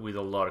into it with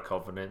a lot of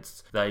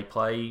confidence. They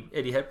play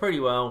Etihad pretty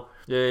well.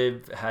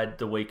 They've had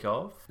the week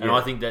off, and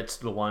I think that's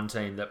the one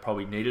team that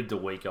probably needed the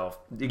week off.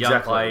 Exactly.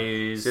 Young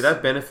players, see,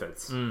 that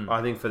benefits.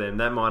 I think for them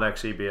that might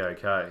actually be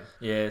okay.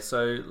 Yeah.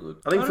 So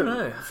look, I think don't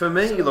know. For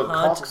me, It's look,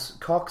 hard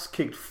Cox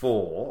kicked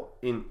 4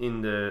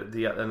 in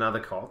the another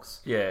Cox.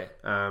 Yeah.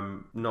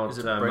 Not Is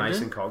it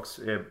Mason Cox.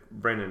 Yeah,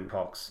 Brennan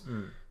Cox.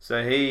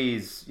 So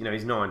he's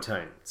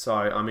 19. So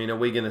I mean, are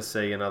we going to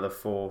see another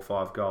 4 or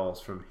 5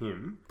 goals from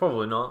him?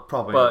 Probably not.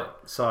 Probably but,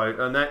 not. So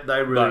and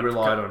they really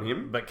relied on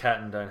him. But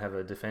Catton don't have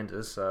a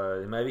defender,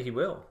 so maybe he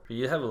will. But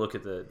you have a look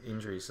at the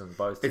injuries on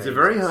both teams. It's a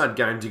very hard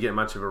game to get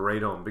much of a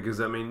read on because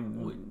I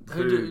mean,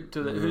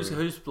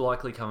 who's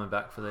likely coming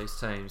back for these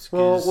teams?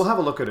 Well, we'll have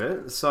a look at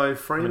it. So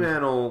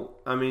Fremantle,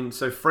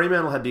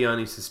 Fremantle had the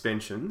only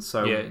suspension.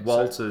 So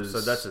Walters. So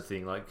that's the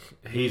thing. Like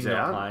he's not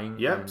out. playing.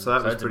 Yep. So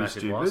that was pretty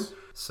stupid. Loss.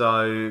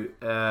 So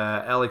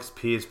Alex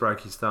Pearce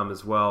broke his thumb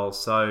as well.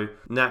 So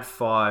Nat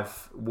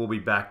Fife will be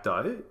back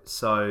though.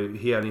 So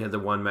he only had the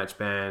 1 match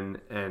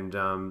ban, and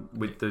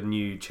with the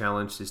new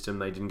challenge system,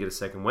 they didn't get a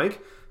second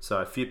week. So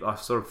I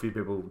saw a few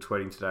people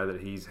tweeting today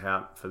that he's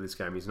out for this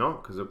game. He's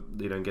not because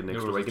you don't get an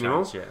extra week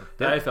anymore.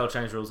 The AFL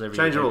change rules every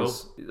year.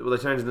 Rules. Well, they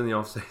changed it in the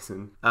off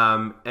season,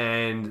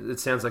 and it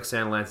sounds like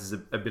Sandlands is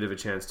a bit of a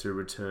chance to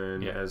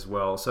return as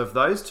well. So if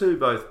those two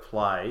both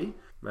play.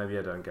 Maybe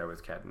I don't go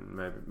with Catton.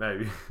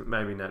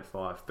 Maybe Nat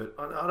Fife. But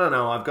I don't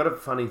know. I've got a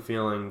funny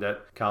feeling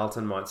that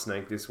Carlton might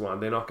sneak this one.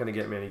 They're not going to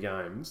get many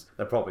games.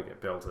 They'll probably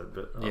get belted,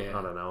 but I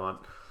don't know.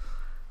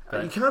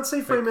 You can't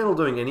see Fremantle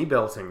doing any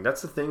belting.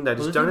 That's the thing. They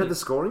just don't have the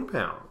scoring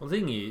power. Well, the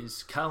thing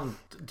is, Carlton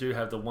do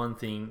have the one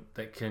thing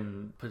that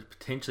can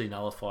potentially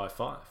nullify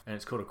Fife, and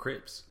it's called a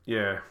Cripps.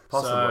 Yeah,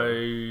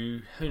 possibly.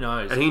 So, who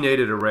knows? And he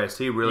needed a rest.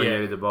 He really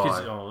needed the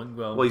bye.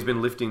 Well, he's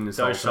been lifting this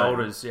those whole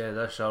shoulders. time. Yeah,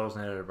 those shoulders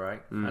needed a break.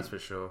 That's for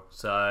sure.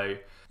 So,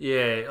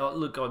 yeah,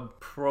 look, I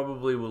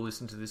probably will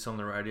listen to this on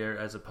the radio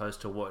as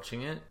opposed to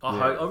watching it.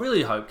 I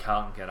really hope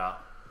Carlton get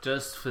up.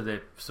 Just for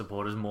their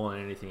supporters more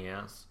than anything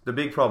else. The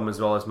big problem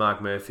as well is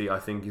Mark Murphy, I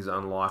think, is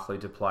unlikely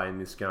to play in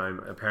this game.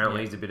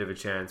 Apparently he's a bit of a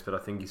chance, but I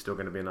think he's still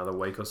going to be another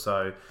week or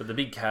so. But the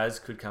big Kaz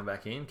could come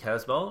back in.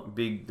 Casbolt.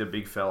 The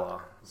big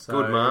fella. So,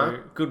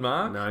 Good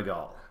mark. No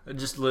goal.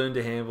 Just learn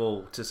to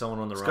handball to someone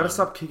on the run. Got to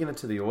stop kicking it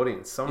to the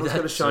audience. Someone's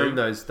got to show him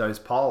those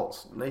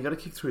poles. No, you got to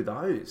kick through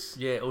those.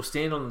 Yeah, or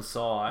stand on the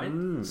side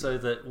so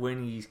that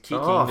when he's kicking,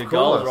 the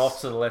goals are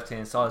off to the left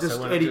hand side. Just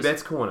so Eddie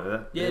Betts'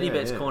 corner. Eddie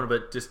Betts' corner,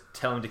 but just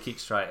tell him to kick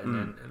straight, and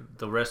then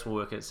the rest will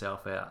work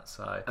itself out.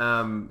 So,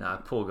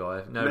 poor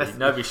guy.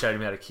 Nobody showed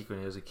him how to kick when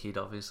he was a kid.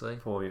 Obviously,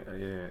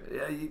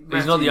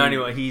 he's not the only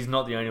one. He's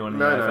not the only one in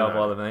the AFL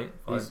by the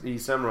mate. He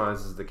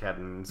summarises the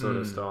Catton sort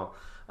of style.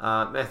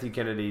 Matthew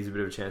Kennedy's a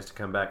bit of a chance to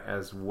come back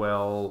as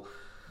well.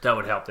 That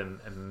would help them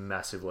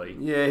massively.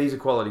 Yeah, he's a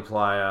quality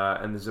player,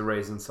 and there's a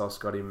reason Sauce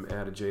got him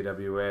out of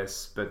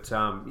GWS. But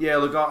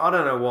look, I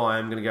don't know why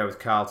I'm going to go with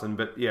Carlton,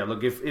 but yeah,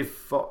 look, if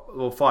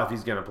Fife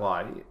is going to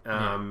play,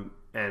 and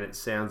it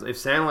sounds if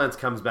Sandlands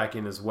comes back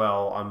in as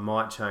well, I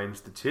might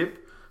change the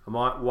tip. I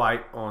might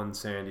wait on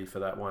Sandy for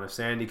that one. If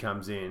Sandy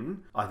comes in,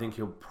 I think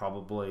he'll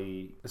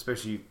probably,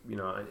 especially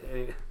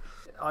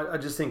I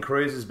just think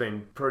Cruz has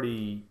been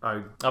pretty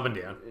up and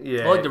down.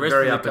 Yeah, like the rest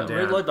very of up and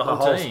down. Like the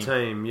whole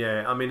team.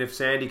 Yeah, I mean, if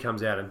Sandy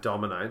comes out and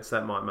dominates,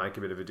 that might make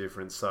a bit of a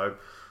difference. So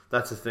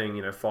that's the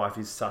thing. Fife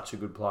is such a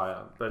good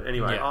player. But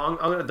anyway,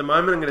 at the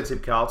moment, I'm going to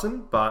tip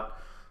Carlton. But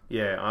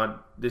yeah,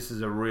 this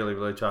is a really,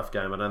 really tough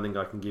game. I don't think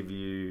I can give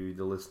you,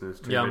 the listeners,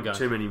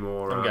 too many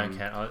more. I'm going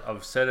Cat.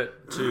 I've said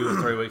it 2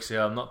 or 3 weeks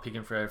ago. I'm not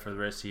picking Freo for the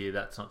rest of the year.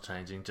 That's not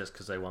changing just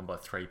because they won by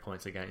 3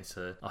 points against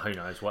who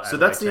knows what. So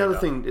that's the other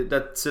thing.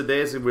 So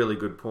there's a really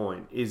good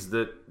point, is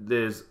that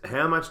there's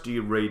how much do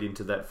you read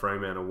into that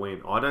Fremantle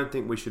win? I don't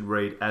think we should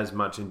read as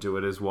much into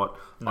it as what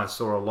I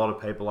saw a lot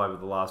of people over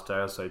the last day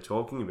or so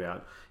talking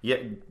about.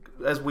 Yet,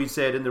 as we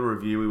said in the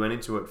review, we went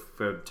into it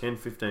for 10,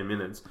 15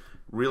 minutes.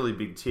 Really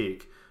big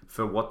tick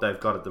for what they've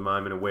got at the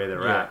moment and where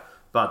they're at.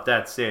 But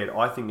that said,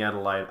 I think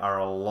Adelaide are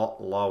a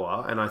lot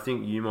lower, and I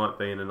think you might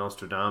be in a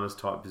Nostradamus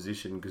type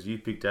position because you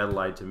picked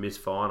Adelaide to miss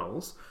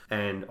finals,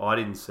 and I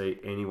didn't see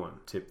anyone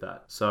tip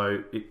that.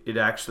 So it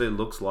actually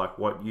looks like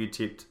what you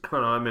tipped,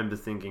 and I remember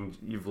thinking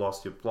you've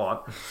lost your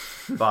plot,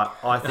 but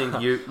I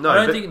think you...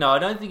 I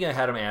don't think I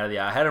had them out of the 8.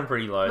 I had them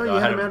pretty low. No, though. you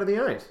I had them out of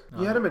the 8.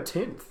 You had them at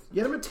 10th.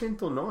 You had them at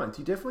 10th or 9th.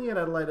 You definitely had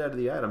Adelaide out of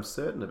the 8, I'm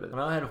certain of it.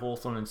 And I had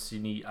Hawthorn and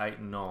Sydney 8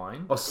 and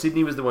 9. Oh,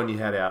 Sydney was the one you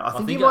had out. I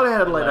think you might have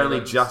had Adelaide only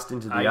just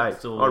into the 8.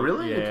 Oh,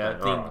 really? Yeah, okay. I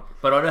think. Right.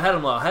 But I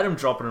had them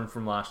dropping them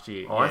from last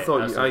year. Oh, I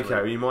thought you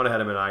might have had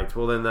them at 8th.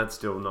 Well, then that's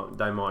still not.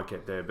 They might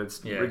get there, but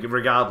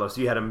regardless,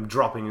 you had them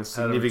dropping a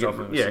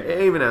significant.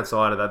 Even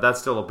outside of that,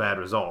 that's still a bad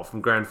result from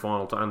grand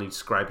final to only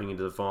scraping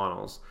into the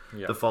finals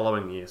the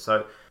following year.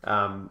 So,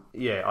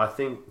 I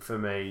think for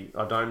me,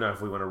 I don't know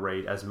if we want to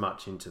read as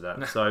much into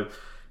that. So,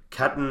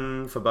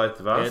 Catton for both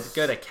of us.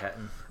 Yeah, go to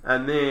Catton.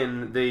 And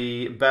then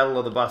the Battle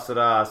of the Busted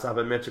Arse up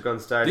at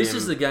Metricon Stadium. This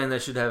is the game they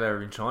should have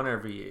over in China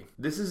every year.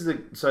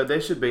 So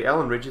there should be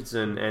Alan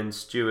Richardson and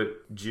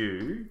Stuart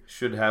Dew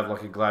should have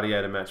like a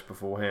gladiator match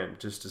beforehand,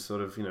 just to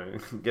sort of,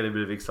 get a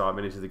bit of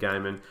excitement into the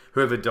game. And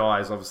whoever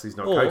dies obviously is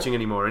not coaching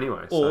anymore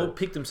anyway. Or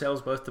pick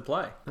themselves both to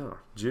play. Oh,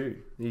 Dew.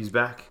 He's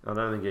back. I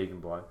don't think he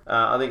can play.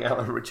 I think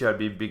Alan Richard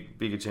would be a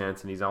bigger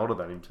chance, and he's older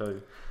than him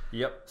too.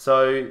 Yep.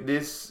 So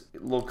this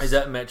looks... Is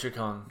that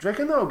Metricon? Do you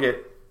reckon they'll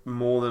get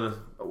more than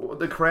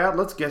the crowd?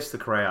 Let's guess the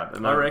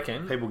crowd. I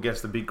reckon. People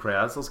guess the big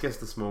crowds. Let's guess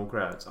the small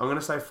crowds. I'm going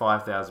to say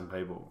 5,000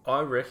 people.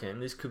 I reckon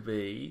this could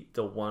be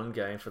the one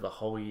game for the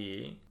whole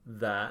year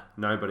that...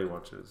 nobody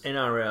watches.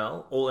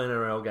 all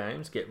NRL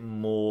games get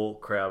more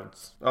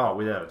crowds. Oh,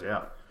 without a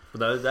doubt.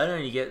 Although they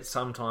only get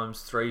sometimes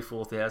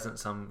 3,000-4,000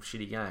 some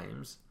shitty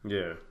games.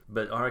 Yeah.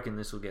 But I reckon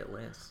this will get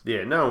less.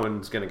 Yeah, no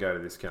one's going to go to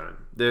this game.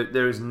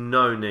 There is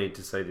no need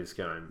to see this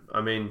game. I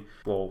mean,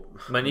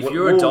 if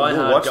you're a diehard...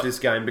 we'll watch this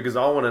game because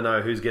I want to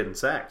know who's getting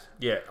sacked.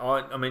 Yeah,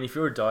 I mean, if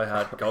you're a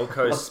diehard Gold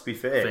Coast be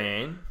fair.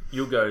 fan,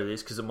 you'll go to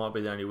this because it might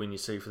be the only win you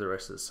see for the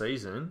rest of the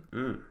season.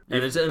 Mm.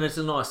 And it's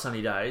a nice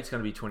sunny day. It's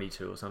going to be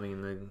 22 or something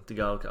in the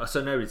Gold Coast.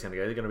 So nobody's going to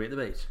go. They're going to be at the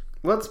beach.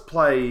 Let's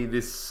play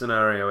this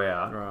scenario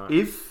out. Right.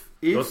 If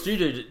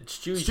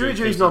Stewie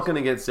Dew's not going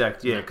to get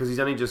sacked, because he's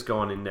only just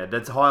gone in there.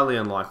 That's highly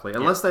unlikely,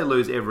 unless they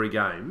lose every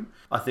game.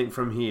 I think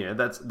from here,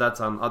 that's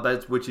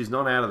which is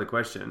not out of the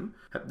question.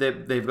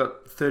 They've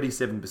got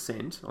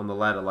 37% on the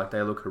ladder, like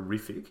they look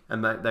horrific,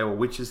 and they were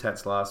witches'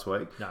 hats last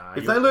week.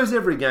 If they lose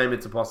every game,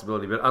 it's a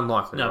possibility, but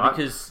unlikely. No, right?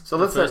 Because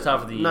the first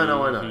half of the year, I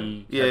know.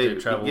 He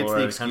gets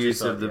the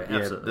excuse of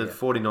the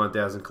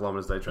 49,000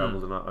 kilometres they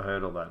travelled, and I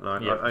heard all that. And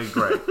I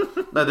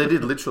agree. No, they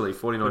did literally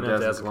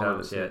 49,000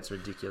 kilometres. Yeah, it's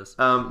ridiculous.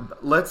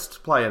 Let's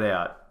play it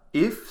out.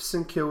 If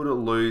St Kilda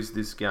lose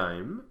this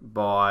game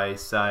by,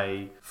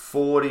 say,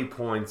 40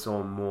 points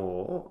or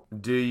more,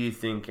 do you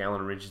think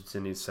Alan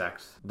Richardson is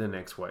sacked the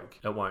next week?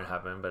 It won't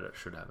happen, but it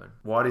should happen.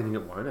 Why do you think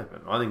it won't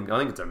happen? I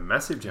think it's a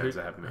massive chance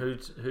of happening.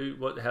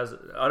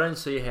 I don't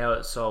see how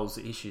it solves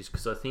the issues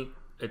because I think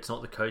it's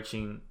not the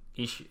coaching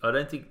issue. I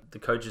don't think the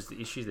coach is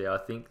the issue there. I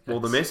think the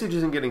message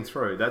isn't getting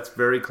through. That's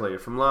very clear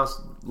from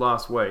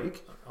last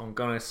week. I'm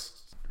gonna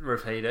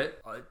repeat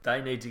it.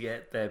 They need to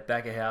get their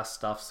back of house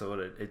stuff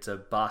sorted. It's a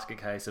basket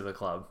case of a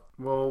club.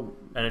 Well,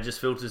 and it just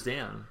filters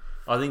down.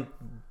 I think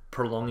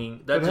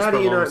prolonging. But how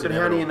do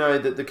you know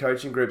that the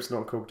coaching group's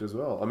not cooked as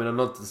well? I mean, I'm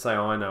not to say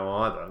I know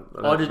either.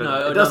 I didn't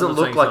know. It doesn't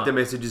look like the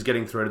message is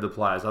getting through to the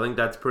players. I think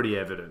that's pretty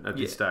evident at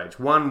this stage.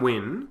 One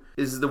win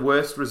is the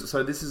worst.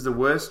 So this is the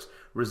worst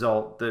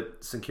result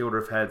that St Kilda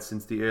have had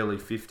since the early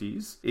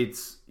 50s.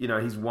 It's,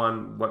 he's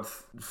won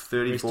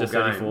 34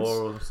 games.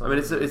 Or something. I mean,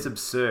 it's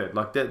absurd.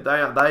 Like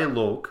they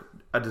look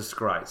a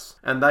disgrace,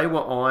 and they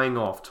were eyeing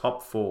off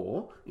top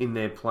 4 in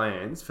their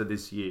plans for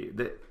this year.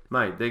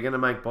 Mate, they're going to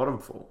make bottom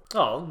 4.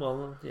 Oh,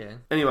 well, yeah.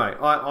 Anyway,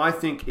 I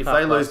think if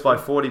they lose by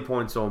 40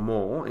 points or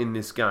more in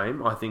this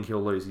game, I think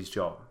he'll lose his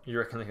job. You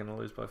reckon they're going to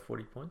lose by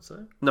 40 points,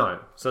 though? No.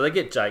 So they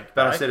get Jake back.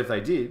 But I said if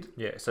they did.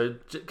 Yeah, so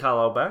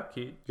Carlisle back.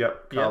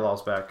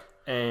 Carlisle's back.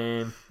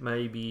 And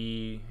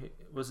maybe...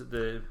 Was it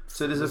the...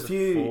 So there's a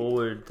few...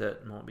 forward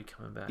that might be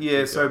coming back.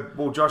 Yeah,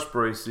 Josh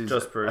Bruce is...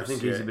 I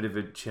think he's a bit of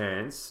a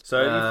chance.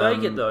 So if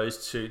they get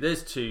those two...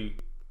 There's 2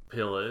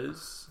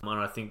 pillars, and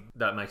I think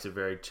that makes it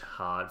very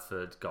hard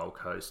for Gold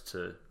Coast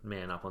to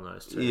man up on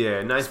those 2.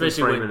 Yeah, Nathan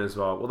Freeman as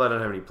well. Well, they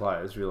don't have any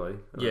players, really.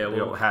 Yeah,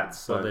 well, hats.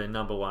 So. Well, their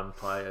number 1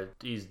 player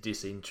is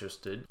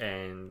disinterested,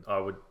 and I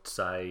would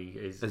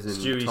say...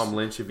 Tom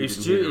Lynch, if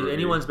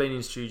anyone's been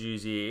in Stu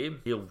Dew's ear,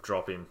 he'll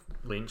drop him,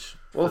 Lynch.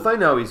 Well, if they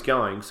know he's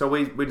going... So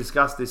we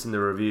discussed this in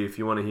the review. If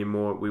you want to hear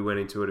more, we went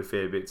into it a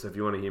fair bit. So if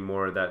you want to hear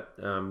more of that,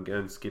 go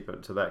and skip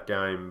it to that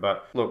game.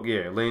 But look,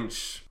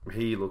 Lynch,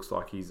 he looks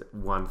like he's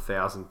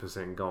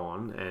 1,000%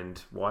 gone.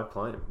 And why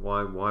play him?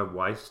 Why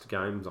waste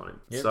games on him?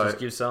 Yeah, just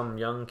give some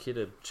young kid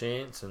a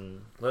chance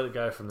and let it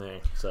go from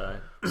there. So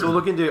we'll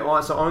look into...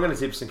 So I'm going to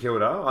tip St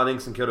Kilda. I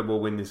think St Kilda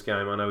will win this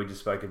game. I know we just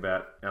spoke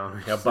about Alan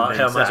how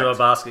much of a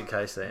basket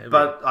case there.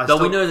 But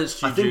we know that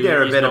Stu Dew, I think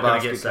they're a better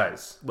basket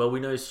case. Well, we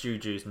know Stu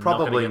Dew's probably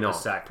Probably get the not.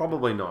 sack.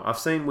 Probably not. I've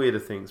seen weirder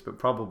things, but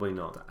probably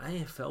not.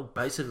 AFL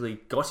basically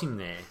got him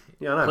there.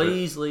 Yeah, I know.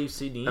 Please leave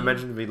Sydney.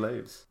 Imagine if he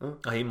leaves. Oh.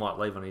 Oh, he might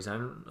leave on his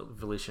own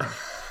volition.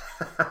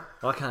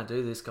 I can't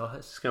do this,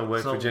 guys. Just going to work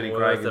It's for not Jenny worth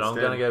Craig it. instead. I'm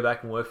going to go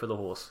back and work for the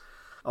horse.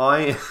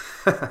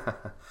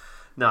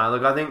 No,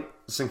 look, I think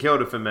St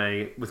Kilda for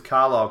me, with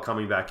Carlisle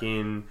coming back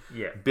in,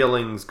 Yeah.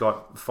 Billings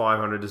got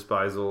 500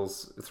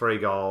 disposals, 3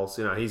 goals.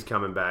 He's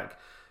coming back.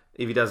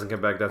 If he doesn't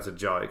come back, that's a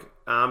joke.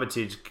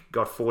 Armitage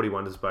got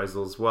 41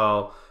 disposals as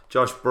well.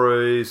 Josh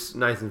Bruce,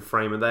 Nathan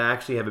Freeman, they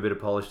actually have a bit of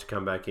polish to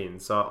come back in.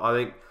 So I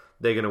think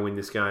they're going to win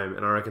this game,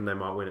 and I reckon they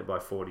might win it by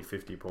 40,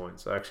 50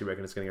 points. I actually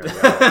reckon it's going to go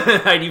the other way.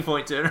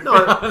 80-point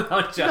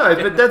turnaround. No,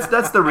 but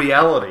that's the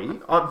reality.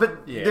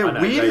 But Yeah, the I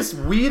know,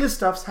 weirdest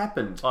stuff's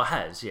happened. Oh, it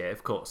has, yeah,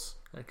 of course.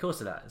 Of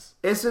course it has.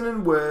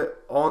 Essendon were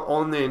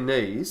on their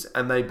knees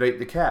and they beat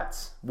the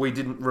Cats. We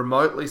didn't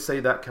remotely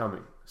see that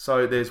coming.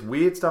 So there's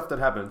weird stuff that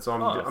happens. So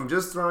I'm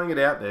just throwing it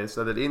out there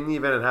so that in the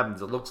event it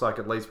happens, it looks like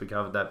at least we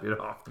covered that bit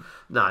off.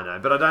 No,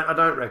 but I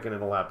don't reckon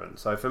it'll happen.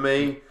 So for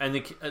me,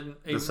 the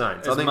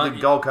Saints. I think the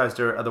Gold Coast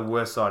are the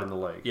worst side in the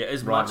league. Yeah,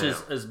 as right much now.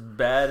 as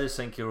bad as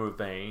St Kilda have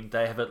been,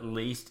 they have at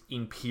least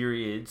in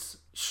periods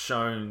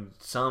shown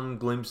some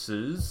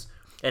glimpses.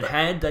 And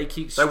had they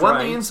kicked straight... They won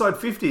the inside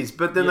 50s,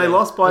 but then Yeah, they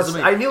lost by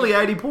I mean, nearly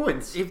 80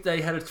 points. If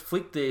they had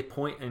flicked their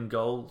point and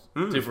goal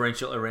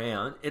differential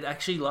around, it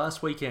actually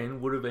last weekend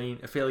would have been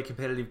a fairly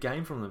competitive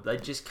game from them. They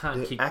just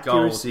can't kick goals.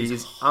 Accuracy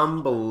is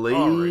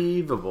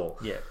unbelievable.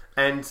 Yeah.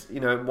 And,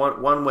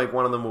 one week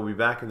one of them will be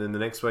back, and then the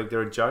next week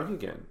they're a joke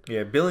again.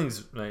 Yeah,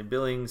 Billings,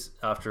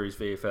 after his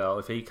VFL,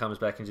 if he comes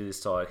back into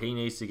this side, he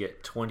needs to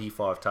get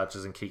 25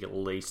 touches and kick at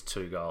least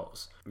 2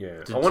 goals.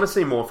 Yeah, I want to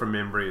see more from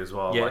Membry as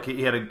well. Yeah. Like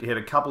he had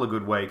a couple of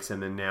good weeks,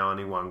 and then now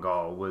only 1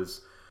 goal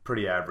was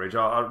pretty average.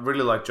 I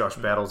really like Josh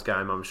Battle's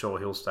game. I'm sure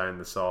he'll stay in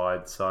the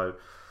side. So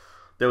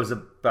there was a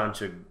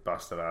bunch of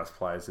busted ass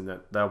players in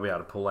that they'll be able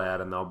to pull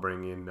out, and they'll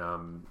bring in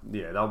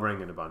they'll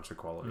bring in a bunch of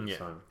quality. Yeah.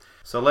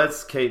 So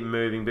let's keep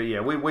moving. But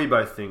yeah, we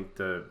both think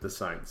the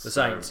Saints. The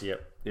Saints,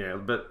 yep. Yeah,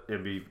 but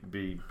it'd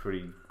be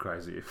pretty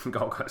crazy if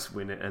Gold Coast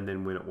win it and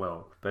then win it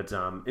well. But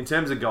in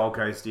terms of Gold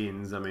Coast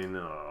ins, I mean,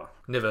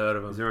 Never heard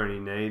of is them. there any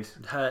need?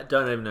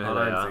 Don't even know who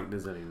I they don't are. think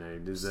there's any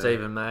need. Is there?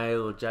 Stephen May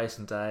or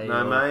Jason Day.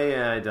 No,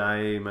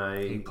 Day, He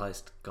May,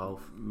 plays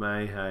golf.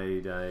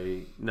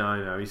 Day.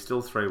 No, he's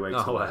still 3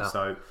 weeks Oh, away, wow.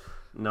 so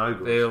no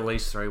good. They're at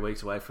least 3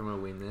 weeks away from a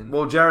win then.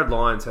 Well, Jared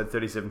Lyons had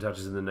 37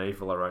 touches in the knee.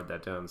 I wrote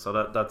that down,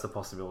 so that's a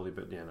possibility.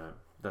 But yeah, no,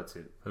 that's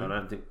it. Who? I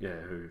don't think. Yeah,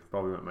 who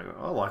probably won't make it.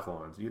 I like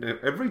Lyons.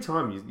 Every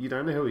time you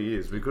don't know who he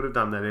is. We could have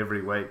done that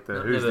every week.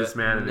 Who's this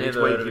man? And each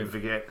never week heard of you him.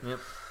 forget. Yep.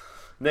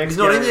 Next He's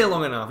not in game- there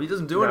long enough. He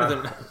doesn't do No.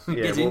 anything.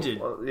 He gets injured.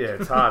 Yeah,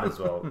 it's hard as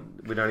well.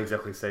 We don't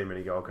exactly see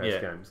many Gold Coast Yeah.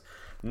 games.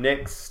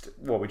 Next,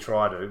 we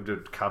try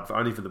to cover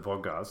only for the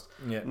podcast.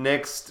 Yeah.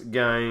 Next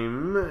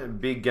game,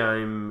 big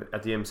game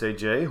at the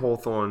MCG,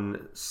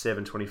 Hawthorn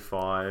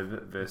 725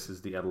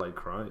 versus the Adelaide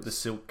Crows. The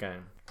Silk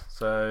game.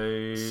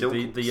 So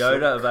Silk- the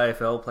Yoda of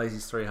AFL plays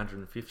his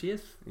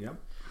 350th. Yep.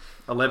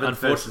 11th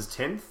versus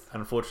 10th.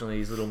 Unfortunately,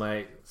 his little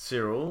mate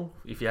Cyril,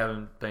 if you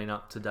haven't been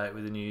up to date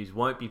with the news,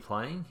 won't be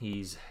playing.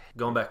 He's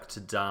gone back to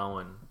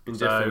Darwin.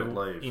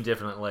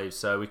 Indefinite leave.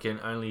 So we can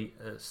only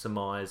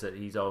surmise that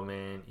his old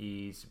man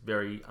is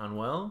very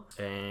unwell,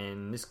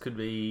 and this could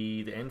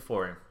be the end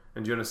for him.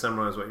 And do you want to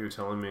summarise what you were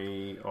telling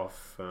me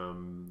off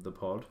the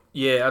pod?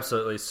 Yeah,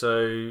 absolutely.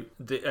 So,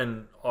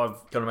 and I've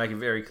got to make it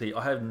very clear,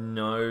 I have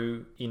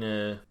no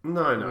inner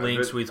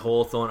links with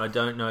Hawthorn. I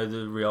don't know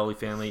the Rioli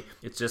family.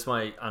 It's just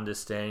my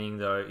understanding,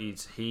 though,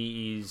 is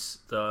he is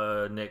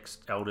the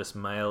next eldest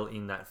male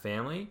in that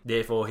family.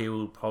 Therefore, he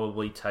will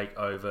probably take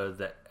over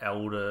the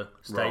elder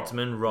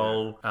statesman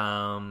role.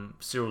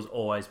 Cyril's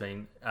always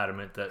been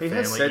adamant that He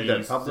family has said that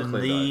is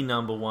publicly, the though.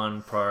 number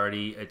one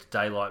priority. It's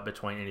daylight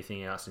between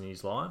anything else in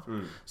his life.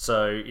 Mm.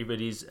 So if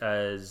it is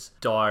as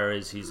dire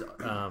as his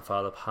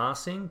father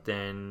passing,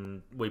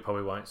 then we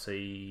probably won't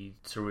see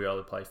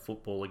Cirioli play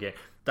football again.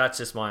 That's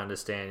just my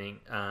understanding.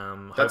 That's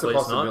a hopefully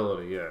it's not.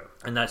 possibility, yeah.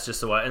 And that's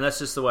just the way. And that's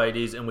just the way it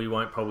is. And we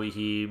won't probably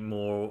hear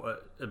more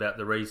about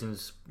the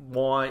reasons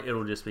why.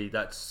 It'll just be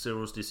that's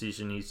Cyril's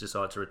decision. He's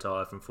decided to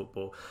retire from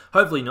football.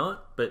 Hopefully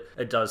not. But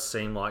it does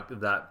seem like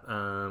that.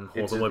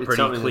 Hawthorn were it's pretty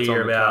something that's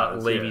clear on the about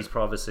cards, Levy's yeah.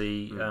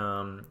 privacy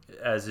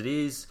as it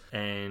is.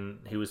 And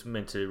he was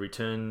meant to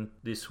return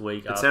this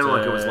week after sounded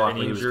like it was an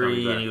likely he was coming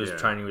injury, back, and he was yeah.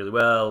 training really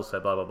well. So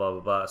blah blah blah blah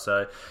blah.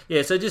 So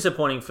yeah, so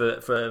disappointing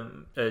for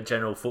a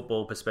general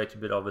football perspective,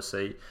 but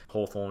obviously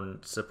Hawthorn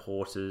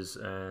supporters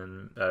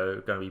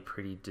are going to be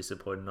pretty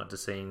disappointed not to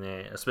see him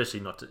there, especially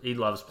not to. He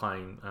loves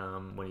playing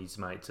when he's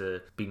made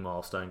to big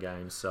milestone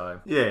games. So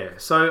Yeah,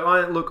 so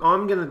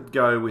I'm going to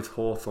go with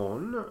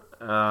Hawthorn,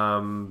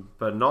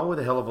 but not with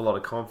a hell of a lot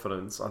of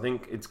confidence. I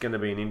think it's going to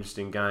be an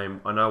interesting game.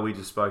 I know we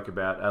just spoke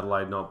about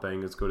Adelaide not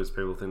being as good as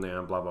people think they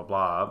are, blah, blah,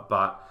 blah,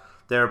 but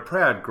they're a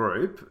proud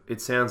group. It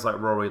sounds like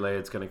Rory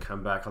Laird's going to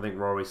come back. I think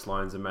Rory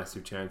Sloane's a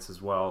massive chance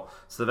as well.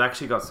 So they've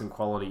actually got some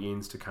quality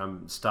ins to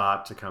come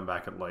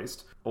back at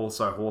least.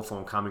 Also,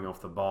 Hawthorn coming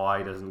off the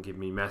bye doesn't give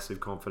me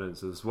massive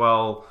confidence as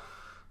well.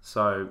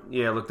 So,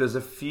 yeah, look, there's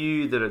a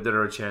few that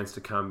are a chance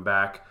to come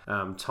back.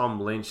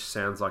 Tom Lynch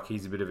sounds like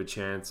he's a bit of a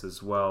chance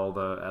as well.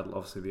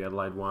 Obviously, the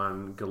Adelaide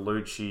one.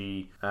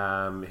 Gallucci,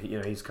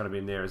 he's kind of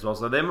in there as well.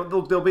 So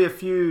there'll be a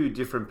few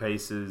different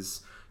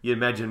pieces. You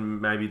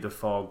imagine maybe the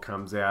fog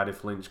comes out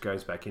if Lynch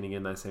goes back in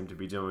again. They seem to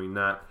be doing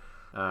that.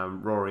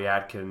 Rory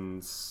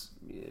Atkins,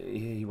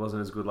 he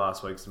wasn't as good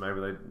last week, so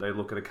maybe they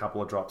look at a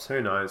couple of drops. Who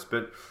knows?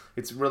 But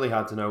it's really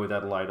hard to know with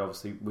Adelaide,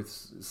 obviously, with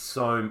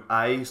so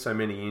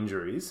many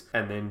injuries,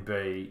 and then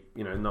B,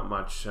 not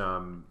much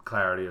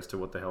clarity as to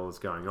what the hell is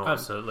going on.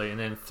 Absolutely, and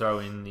then throw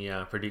in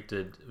the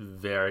predicted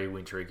very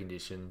wintry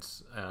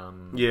conditions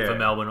for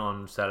Melbourne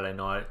on Saturday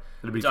night.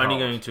 It's only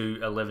going to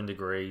 11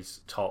 degrees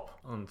top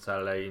on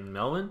Saturday in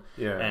Melbourne,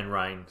 and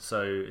rain,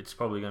 so it's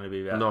probably going to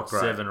be about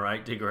 7 or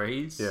 8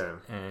 degrees,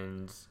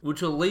 and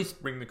which will at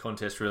least bring the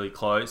contest really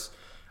close.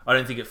 I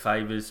don't think it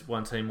favours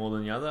one team more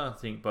than the other. I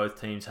think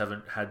both teams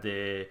haven't had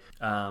their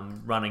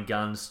run and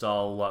gun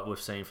style like we've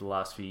seen for the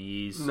last few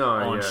years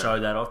show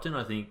that often.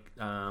 I think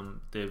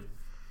they're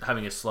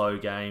having a slow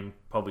game.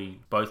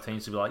 Probably both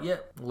teams will be like,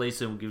 at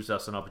least it gives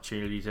us an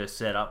opportunity to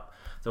set up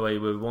the way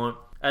we want.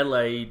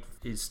 Adelaide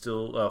is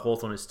still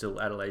Hawthorn is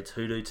still Adelaide's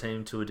hoodoo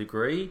team to a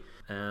degree.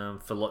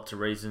 For lots of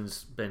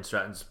reasons, Ben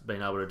Stratton's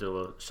been able to do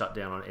a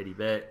shutdown on Eddie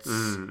Betts.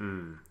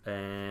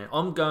 And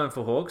I'm going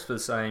for Hawks for the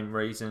same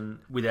reason,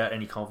 without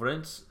any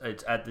confidence.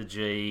 It's at the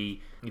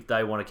G. If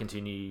they want to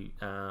continue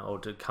or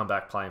to come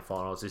back playing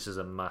finals, this is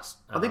a must.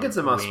 I think it's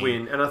a must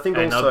win, and I think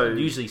and also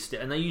they usually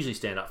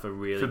stand up for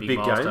really big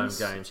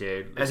milestone games.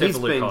 Yeah, and he's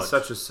been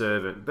such a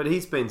servant. But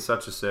he's been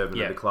such a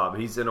servant of the club.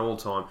 He's an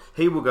all-time.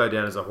 He will go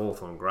down as a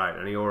Hawthorn great,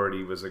 and he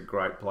already was a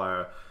great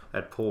player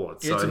at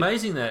Port. So it's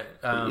amazing that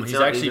he's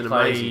actually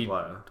played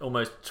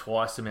almost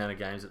twice the amount of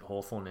games at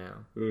Hawthorn now.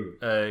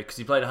 Because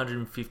he played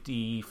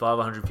 155,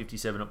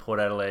 157 at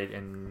Port Adelaide,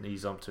 and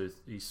he's on to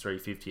his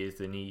 350th.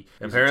 And he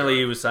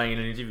was saying in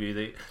an interview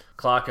that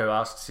Clarko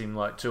asks him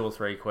like 2 or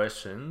 3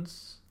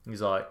 questions.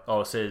 He's like,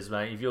 says,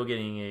 mate, if you're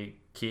getting a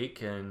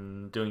kick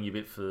and doing your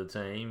bit for the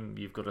team,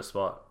 you've got a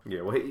spot.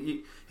 Yeah, well,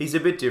 he's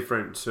a bit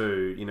different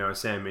to,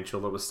 Sam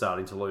Mitchell that was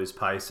starting to lose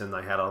pace and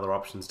they had other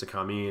options to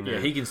come in. Yeah,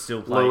 he can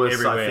still play Lewis,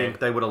 everywhere. I think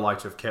they would have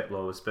liked to have kept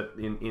Lewis, but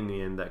in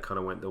the end, that kind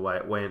of went the way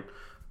it went.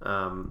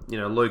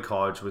 Luke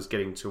Hodge was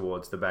getting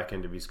towards the back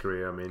end of his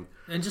career.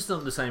 And just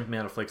not the same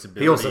amount of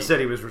flexibility. He also said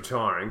he was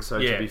retiring. So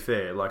to be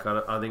fair,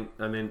 I think,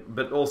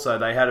 but also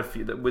they had a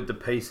few with the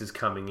pieces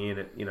coming in.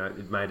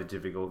 It made it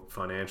difficult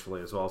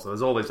financially as well. So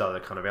there's all these other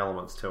kind of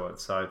elements to it.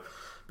 So,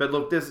 but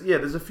look, there's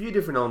a few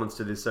different elements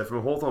to this. So from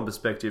a Hawthorn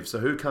perspective, so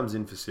who comes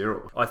in for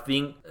Cyril? I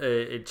think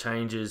it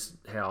changes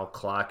how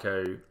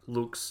Clarko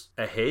looks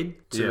ahead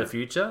to the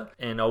future,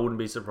 and I wouldn't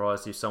be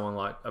surprised if someone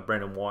like a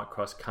Brendan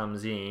Whitecross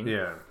comes in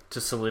to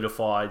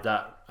solidify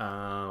that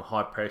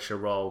high pressure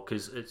role,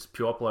 because it's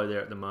Puopolo there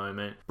at the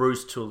moment.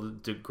 Bruce to a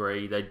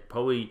degree,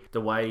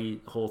 the way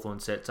Hawthorn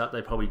sets up,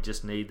 they probably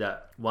just need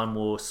that one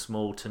more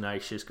small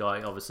tenacious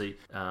guy. Obviously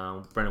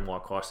Brendan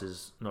Whitecross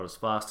is not as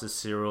fast as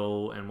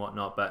Cyril and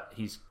whatnot, but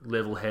he's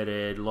level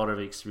headed, a lot of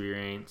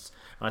experience.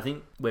 And I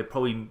think we're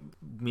probably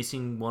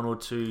missing 1 or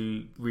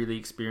 2 really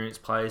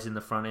experienced players in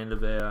the front end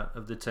of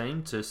the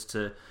team just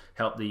to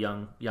help the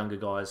younger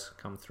guys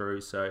come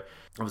through. So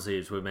obviously,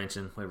 as we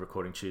mentioned, we're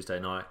recording Tuesday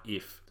night.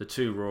 If the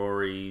 2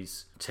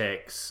 Rorys,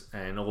 Tex,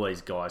 and all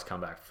these guys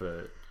come back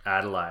for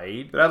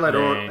Adelaide,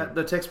 but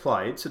the Tex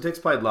played. So Tex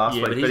played last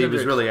week, but he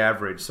was really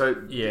average. So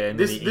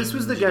this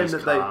was the game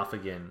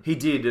that he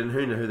did, and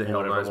who the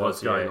hell knows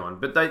what's going on.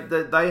 But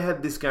they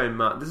had this game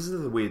marked. This is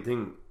the weird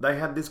thing. They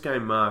had this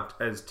game marked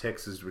as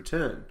Tex's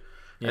return.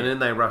 Yeah. And then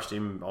they rushed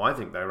him. I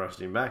think they rushed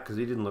him back because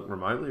he didn't look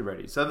remotely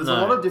ready. So there's a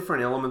lot of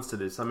different elements to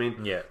this.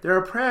 They're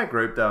a proud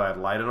group though,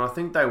 Adelaide, and I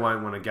think they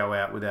won't want to go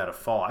out without a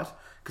fight,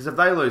 because if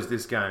they lose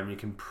this game, you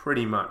can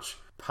pretty much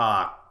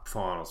park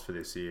finals for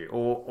this year.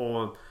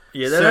 Or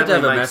they'd have to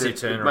have a massive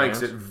turnaround. It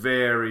makes it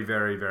very,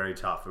 very, very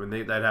tough.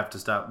 They'd have to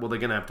start. Well, they're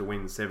going to have to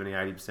win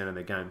 70-80% of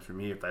their games from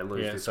here if they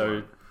lose this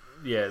one.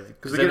 Yeah,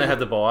 because then they have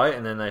the bye,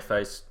 and then they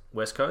face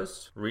West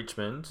Coast,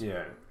 Richmond,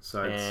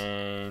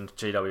 and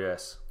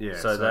GWS. Yeah,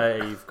 so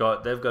they've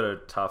got a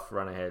tough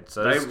run ahead.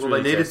 So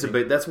they needed to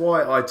beat. That's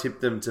why I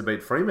tipped them to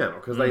beat Fremantle,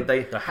 because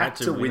they had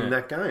to win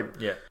that game.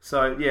 Yeah.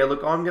 So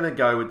look, I'm going to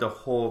go with the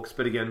Hawks,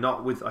 but again,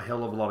 not with a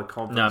hell of a lot of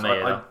confidence.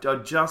 I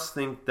just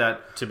think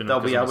that they'll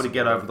be able to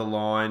get over the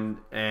line,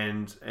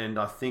 and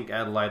I think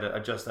Adelaide are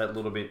just that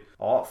little bit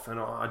off, and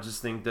I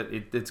just think that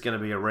it's going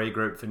to be a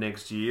regroup for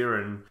next year,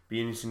 and be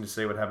interesting to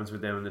see what happens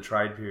with them in the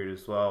trade period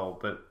as well.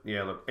 But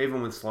look,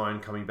 even with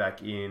Sloane coming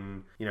back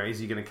in, is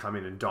he going to come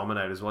in and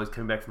dominate as well? He's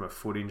coming back from a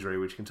foot injury,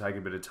 which can take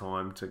a bit of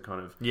time to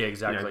kind of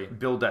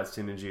build that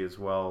synergy as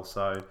well.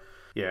 So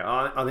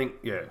yeah, I think,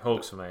 yeah.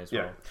 Hawks for me as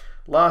well. Yeah.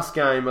 Last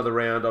game of the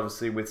round,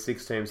 obviously, with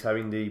 6 teams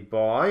having the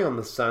bye on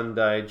the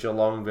Sunday,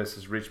 Geelong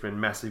versus Richmond,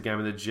 massive game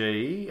of the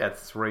G at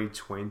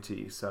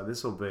 3:20. So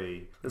this will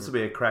be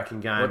a cracking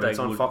game. It's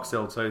on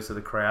Foxtel too, so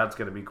the crowd's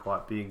going to be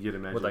quite big, you'd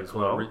imagine. What they as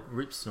call well. a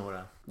rip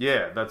snorter.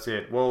 Yeah, that's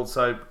it. Well,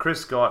 so Chris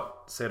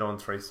Scott said on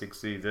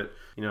 360 that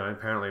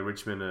apparently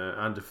Richmond are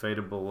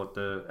undefeatable at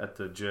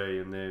the G,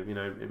 and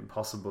they're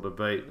impossible to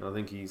beat. I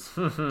think he's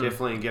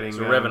definitely getting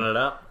revving it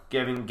up,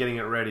 getting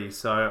it ready.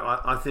 So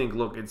I think,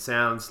 look, it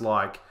sounds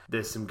like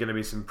there's going to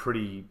be some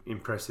pretty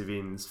impressive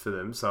ins for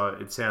them. So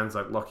it sounds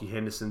like Lockie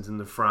Henderson's in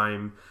the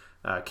frame.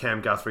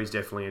 Cam Guthrie's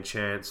definitely a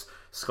chance.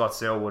 Scott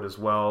Selwood as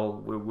well.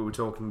 We were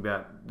talking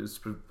about this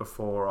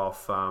before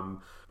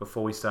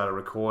we started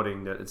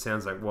recording, that it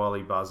sounds like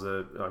Wiley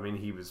Buzzer, I mean,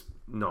 he was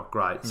not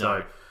great. So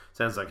it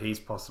sounds like he's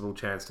possible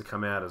chance to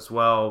come out as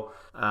well.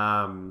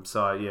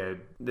 So yeah,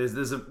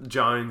 there's a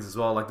Jones as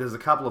well. Like, there's a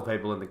couple of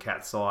people in the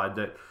Cat side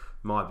that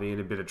might be in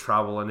a bit of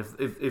trouble, and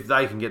if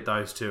they can get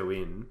those two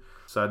in.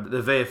 So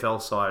the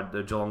VFL side,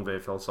 the Geelong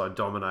VFL side,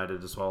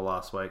 dominated as well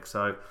last week.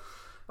 So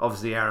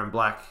obviously Aaron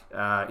Black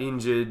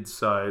injured,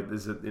 so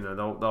there's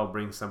they'll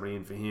bring somebody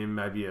in for him,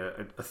 maybe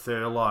a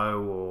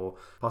Thurlow or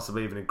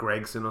possibly even a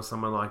Gregson or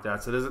someone like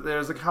that. So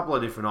there's a couple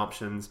of different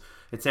options.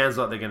 It sounds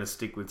like they're going to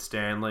stick with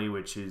Stanley,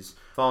 which is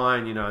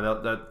fine.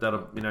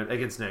 That'll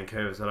against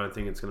Nankervis, I don't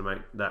think it's going to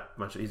make that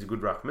much. He's a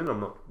good ruckman. I'm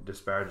not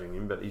disparaging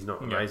him, but he's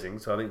not amazing.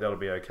 So I think that'll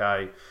be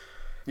okay.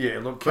 Yeah.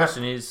 Look,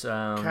 question is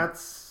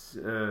Cats.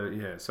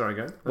 Sorry,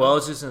 go. Well, I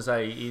was just going to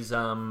say, is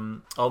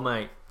old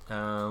mate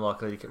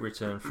likely to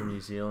return from New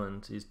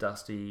Zealand? Is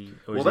Dusty?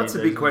 Well, that's a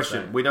big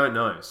question. We don't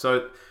know.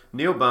 So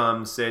Neil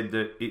Baum said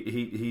that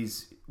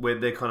he's where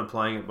they're kind of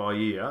playing it by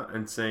ear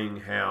and seeing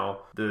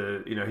how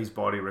his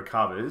body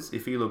recovers.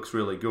 If he looks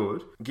really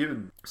good,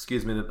 given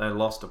that they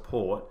lost a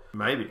Port,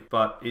 maybe,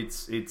 but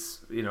it's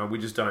we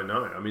just don't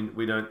know. I mean,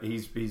 we don't.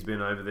 He's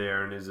been over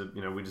there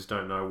and we just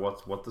don't know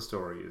what the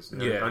story is.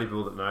 The only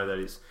people that know that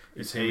is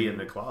he and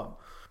the club.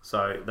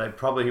 So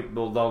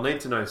they'll need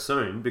to know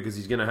soon, because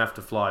he's going to have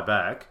to fly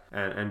back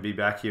and be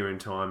back here in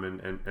time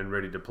and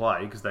ready to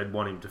play, because they'd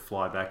want him to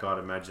fly back, I'd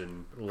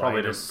imagine,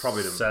 probably to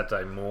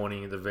Saturday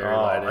morning at the very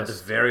latest. latest. At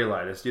the very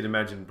latest, you'd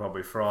imagine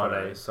probably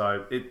Friday.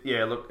 So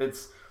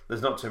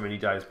there's not too many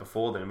days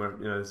before then.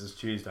 This is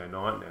Tuesday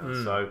night now,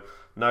 so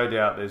no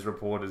doubt there's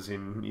reporters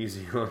in New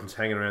Zealand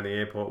hanging around the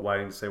airport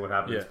waiting to see what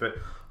happens. Yeah. But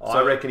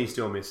I reckon he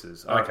still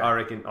misses. Okay.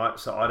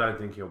 I don't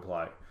think he'll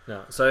play.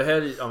 No. So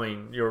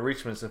you're a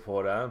Richmond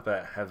supporter,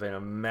 but have been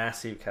a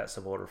massive Cat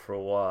supporter for a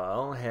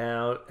while.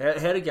 How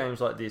do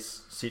games like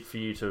this sit for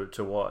you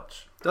to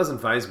watch? Doesn't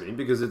faze me,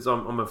 because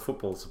I'm a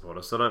football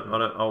supporter, so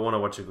I want to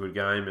watch a good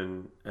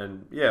game,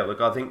 and yeah,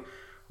 look, I think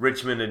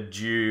Richmond are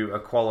due a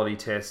quality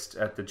test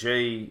at the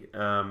G.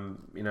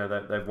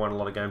 They've won a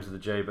lot of games at the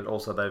G, but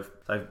also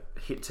they've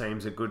hit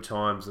teams at good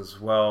times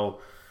as well.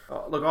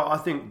 Look, I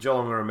think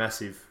Geelong are a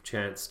massive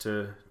chance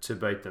to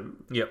beat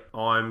them. Yep.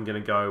 I'm going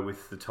to go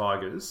with the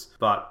Tigers,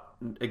 but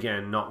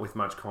again, not with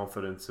much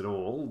confidence at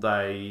all.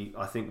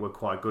 I think, were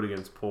quite good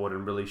against Port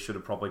and really should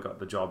have probably got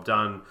the job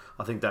done.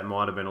 I think that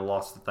might have been a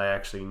loss that they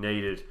actually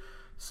needed.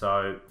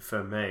 So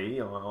for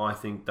me, I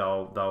think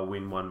they'll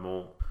win one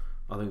more.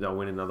 I think they'll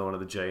win another one of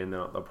the G, and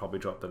they'll probably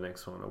drop the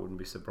next one. I wouldn't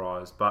be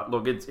surprised. But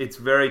look, it's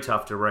very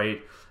tough to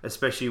read,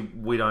 especially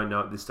we don't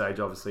know at this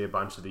stage, obviously, a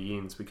bunch of the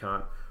ins. We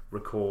can't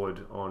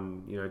record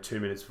on 2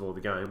 minutes before the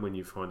game when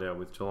you find out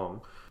with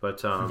Geelong.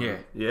 But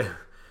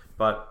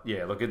But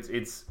yeah, look, this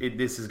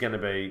is going to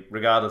be,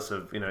 regardless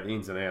of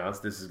ins and outs,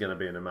 this is going to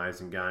be an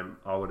amazing game,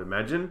 I would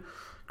imagine.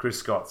 Chris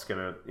Scott's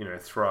going to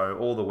throw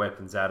all the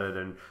weapons at it,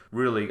 and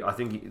really, I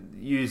think,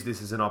 use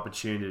this as an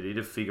opportunity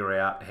to figure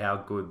out how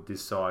good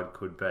this side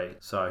could be.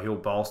 So he'll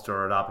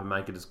bolster it up and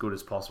make it as good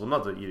as possible.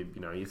 Not that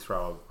you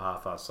throw a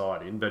half-assed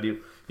side in, but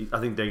I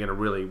think they're going to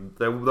really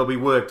they'll be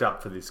worked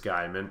up for this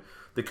game, and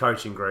the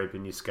coaching group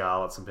and your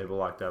Scarlets and people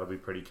like that will be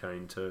pretty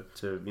keen to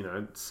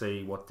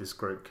see what this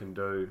group can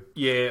do.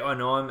 Yeah, I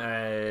know.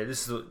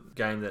 This is a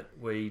game that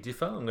we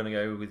differ. I'm going to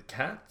go with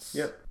Cats.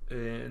 Yep.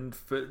 And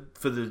for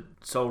the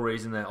sole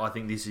reason that I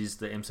think this is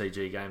the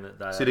MCG game that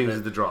they sitting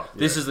as the drop.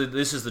 Yeah. This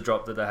is the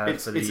drop that they have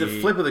for the year. It's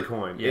a flip of the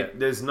coin. Yeah.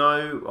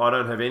 I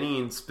don't have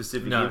any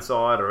specific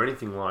insight or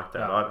anything like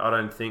that. No. I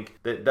don't think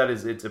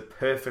it's a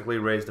perfectly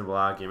reasonable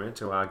argument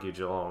to argue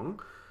Geelong.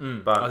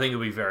 But I think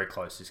it'll be very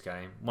close, this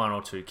game. 1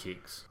 or 2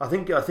 kicks. I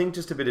think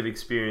just a bit of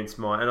experience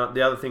might. And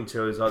the other thing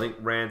too is I think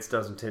Rance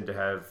doesn't tend to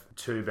have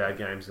 2 bad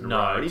games in a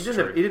row. He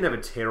didn't have a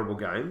terrible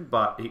game,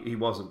 but he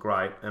wasn't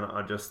great. And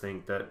I just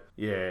think that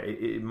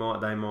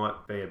they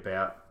might be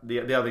about. The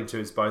other thing too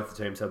is both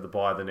the teams have the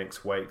bye the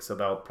next week, so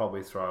they'll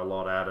probably throw a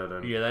lot at it.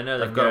 And they know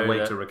they've got a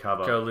week to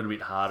recover. Go a little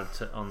bit harder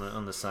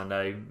on the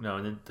Sunday,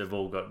 knowing that they've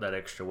all got that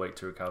extra week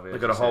to recover. They've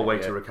got a whole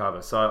week to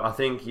recover. So I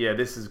think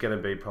this is going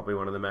to be probably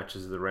one of the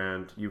matches of the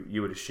round.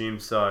 You would assume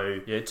so.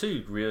 Yeah,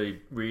 2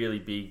 really really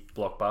big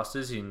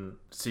blockbusters in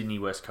Sydney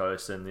West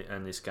Coast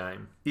and this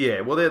game.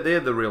 Yeah, well they're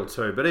the real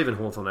 2, but even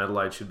Hawthorn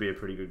Adelaide should be a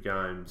pretty good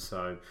game.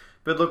 So,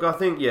 but look, I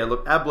think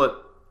Ablett.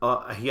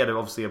 he had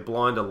obviously a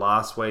blinder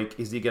last week.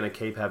 Is he going to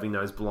keep having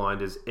those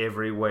blinders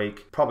every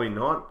week? Probably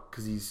not,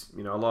 because he's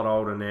a lot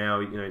older now.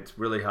 It's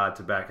really hard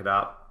to back it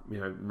up.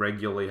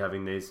 Regularly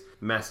having these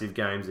massive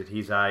games at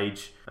his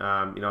age.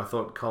 I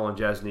thought Colin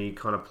Jasny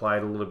kind of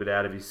played a little bit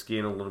out of his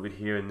skin, a little bit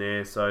here and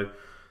there. So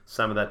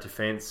some of that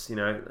defence,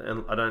 and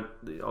I don't.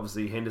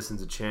 Obviously,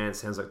 Henderson's a chance.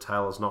 Sounds like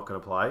Taylor's not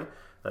going to play.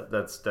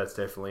 That's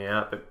definitely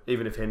out. But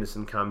even if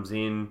Henderson comes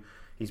in,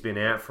 he's been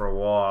out for a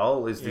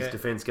while. Is this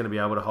defence going to be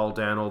able to hold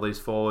down all these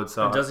forwards?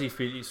 So and does he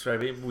fit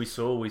straight in? We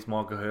saw with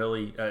Michael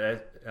Hurley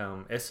at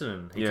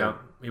Essendon.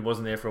 He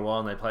wasn't there for a while,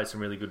 and they played some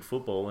really good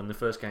football. And the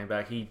first game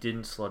back, he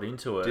didn't slot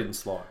into it.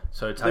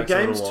 So it takes the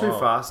game's a little while.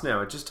 too fast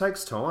now. It just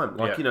takes time.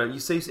 You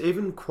see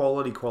even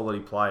quality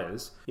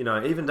players.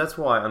 Even that's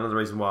why another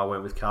reason why I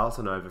went with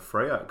Carlton over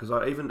Freo, because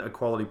even a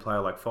quality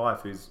player like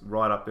Fife, who's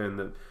right up there in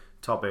the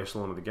top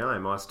echelon of the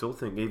game, I still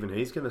think even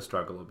he's going to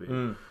struggle a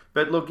bit.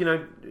 But look,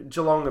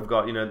 Geelong have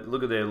got,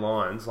 look at their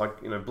lines.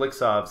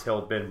 Blixarv's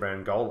held Ben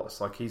Brown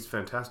goalless. he's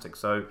fantastic.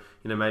 So,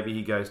 maybe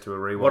he goes to a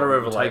rewind. What a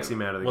revelation. Takes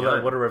him out of the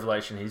game. What a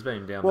revelation he's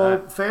been down Well,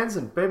 back. fans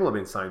and people have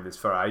been saying this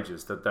for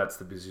ages, that's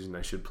the position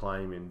they should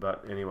play him in.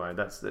 But anyway,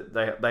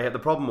 they had the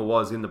problem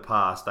was in the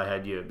past they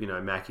had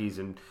Mackies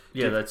and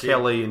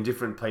Kelly and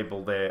different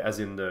people there, as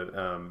in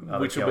the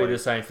which will be the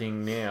same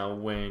thing now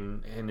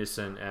when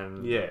Henderson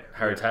and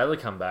Harry Taylor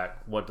come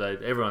back.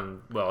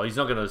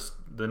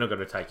 They're not going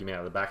to take him out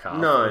of the back half.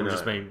 No, It'll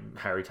just mean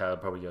Harry Taylor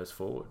probably goes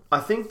forward.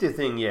 I think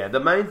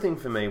the main thing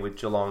for me with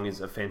Geelong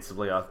is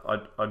offensively.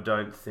 I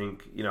don't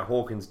think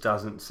Hawkins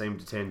doesn't seem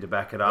to tend to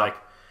back it up.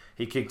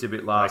 He kicked a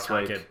bit last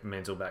week. They can't get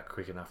Menzel back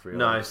quick enough, really.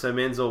 No, so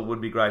Menzel would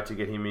be great to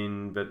get him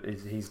in, but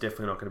he's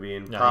definitely not going to be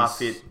in.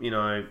 Parfit,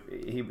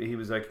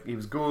 he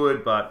was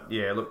good, but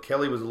look,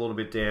 Kelly was a little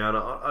bit down.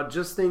 I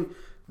just think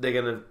they're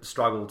going to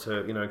struggle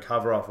to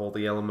cover off all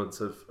the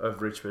elements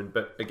of Richmond.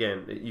 But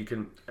again, you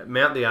can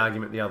mount the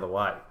argument the other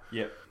way.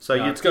 Yep. So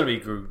it's going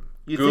to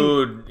be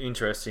good,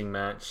 interesting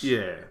match.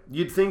 Yeah,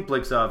 you'd think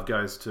Blixarv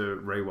goes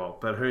to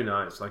Rewalt, but who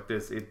knows?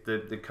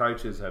 The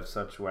coaches have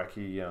such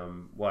wacky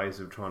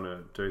ways of trying to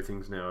do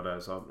things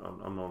nowadays.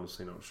 I'm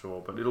honestly not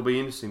sure, but it'll be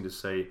interesting to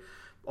see.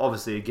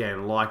 Obviously,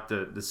 again, like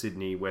the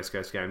Sydney West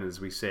Coast game, as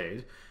we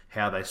said,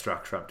 how they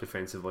structure up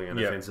defensively and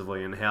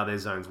offensively, and how their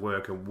zones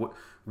work, and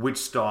which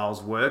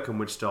styles work and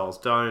which styles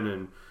don't,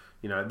 and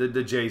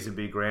the G's are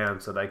big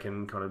ground, so they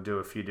can kind of do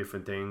a few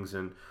different things,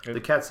 and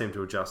the Cats seem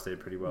to adjust there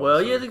pretty well. Well,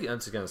 I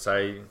was going to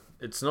say,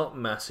 it's not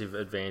massive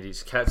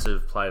advantage. Cats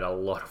have played a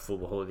lot of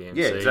football at the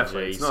MCG,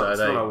 exactly. It's not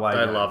they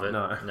game. love it.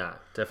 No,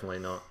 definitely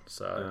not.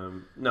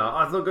 So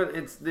I look at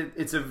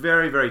it's a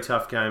very, very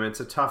tough game. It's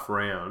a tough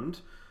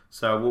round.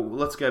 So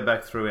let's go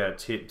back through our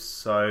tips.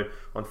 So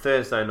on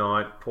Thursday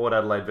night, Port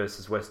Adelaide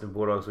versus Western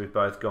Bulldogs, we've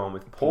both gone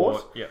with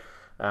Port. Yep.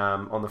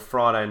 On the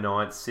Friday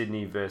night,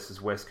 Sydney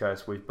versus West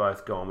Coast, we've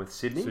both gone with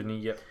Sydney.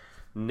 Yep.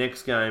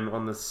 Next game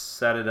on the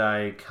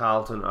Saturday,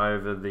 Carlton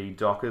over the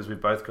Dockers.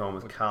 We've both gone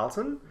with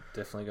Carlton.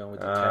 Definitely going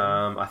with the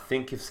Carlton. I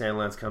think if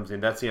Sandlands comes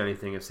in, that's the only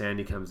thing. If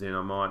Sandy comes in,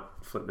 I might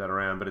flip that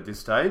around. But at this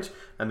stage,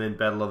 and then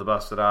Battle of the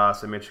Busted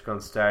Arse at Metricon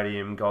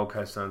Stadium, Gold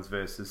Coast Suns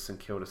versus St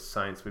Kilda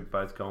Saints. We've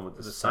both gone with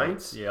the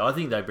Saints. Yeah, I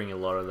think they bring a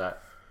lot of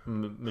that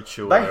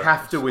mature. They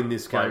have to win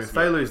this game. If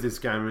they lose this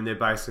game, and they're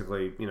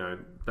basically,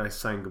 they're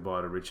saying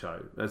goodbye to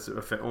Richo. That's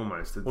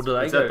almost. It's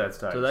at that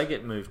stage. Do they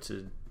get moved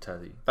to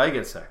Tassie? They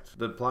get sacked.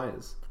 The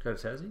players go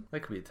to Tassie. They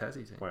could be a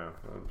Tassie team. Wow,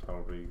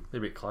 probably they're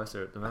a bit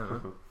closer at the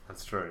moment.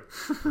 That's true.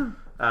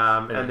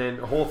 And then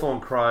Hawthorn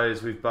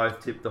Crows. We've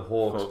both tipped the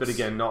Hawks, but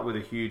again, not with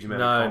a huge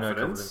amount of confidence.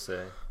 No confidence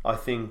there. I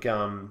think,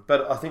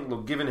 but I think,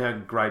 look, given how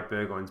great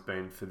Burgoyne's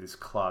been for this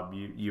club,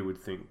 you would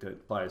think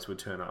that players would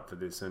turn up for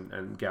this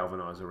and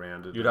galvanise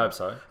around it. You'd hope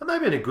so. And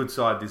they've been a good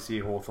side this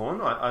year,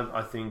 Hawthorn.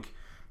 I think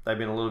they've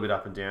been a little bit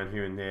up and down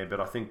here and there, but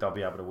I think they'll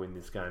be able to win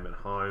this game at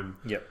home.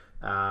 Yep.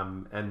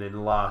 And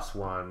then last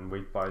one,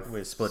 we're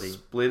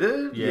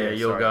splitted. Yeah,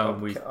 you're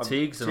going with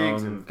Tiggs and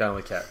I'm going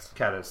with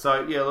Cats.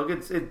 So yeah,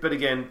 look, but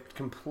again,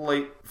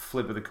 complete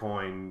flip of the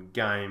coin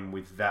game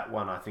with that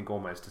one. I think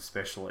almost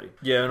especially.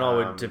 Yeah, and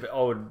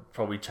I would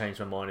probably change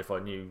my mind if I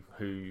knew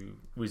who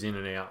was in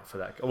and out for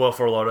that. Well,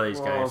 for a lot of these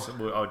games,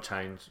 I'd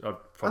change.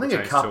 I think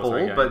a couple,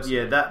 but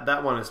yeah,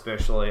 that one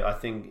especially, I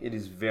think it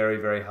is very,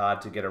 very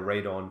hard to get a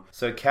read on.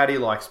 So Caddy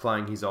likes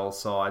playing his old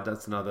side.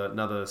 That's another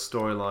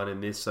storyline in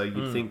this. So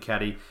you'd think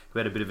Caddy, who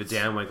had a bit of a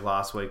down week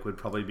last week, would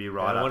probably be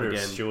right up again. I wonder if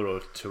Stewart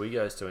or Tui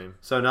goes to him.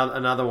 So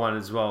another one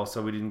as well.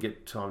 So we didn't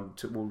get time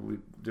to. We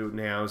do it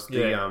now. Is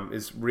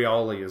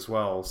Rioli as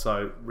well.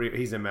 So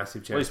he's a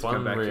massive chance to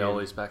come back.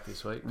 Rioli's back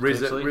this week.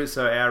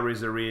 So our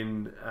Riz are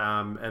in,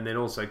 and then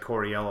also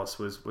Corey Ellis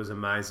was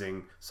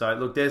amazing. So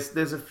look,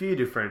 there's a few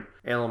different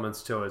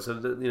elements to it. So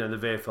the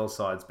VFL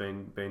side's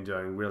been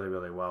doing really,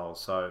 really well.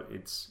 So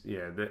it's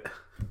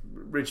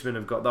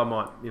Richmond they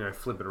might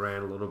flip it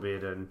around a little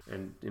bit and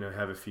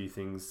have a few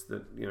things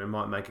that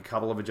might make a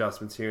couple of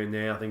adjustments here and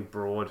there. I think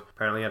Broad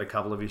apparently had a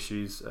couple of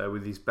issues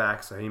with his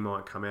back, so he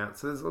might come out.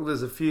 So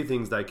there's a few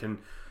things they can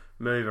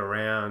move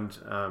around.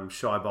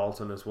 Shy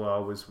Bolton as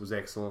well was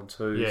excellent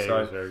too. Yeah, he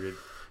was very good.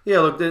 Yeah,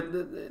 look,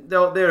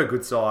 they're a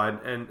good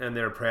side and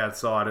they're a proud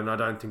side, and I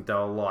don't think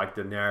they'll like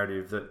the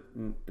narrative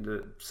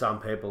that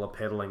some people are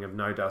peddling of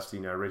no Dusty,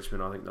 no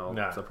Richmond. I think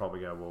they'll probably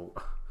go, well,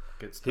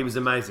 he was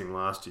amazing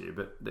last year,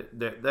 but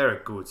they're a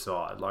good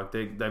side. Like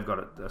they've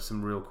got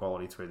some real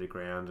quality through the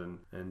ground, and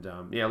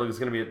yeah, look, it's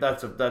going to be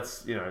that's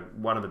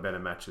one of the better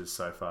matches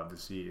so far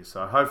this year.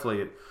 So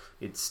hopefully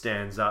it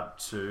stands up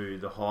to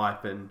the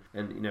hype and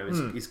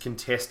is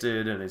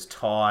contested and is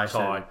tight.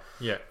 And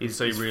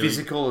is really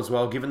physical as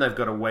well. Given they've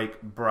got a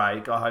week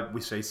break, I hope we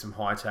see some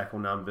high tackle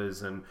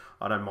numbers, and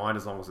I don't mind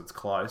as long as it's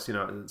close.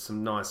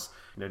 Some nice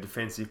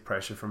defensive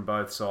pressure from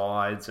both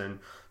sides, and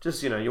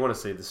just you want to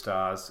see the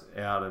stars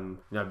out, and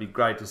it'd be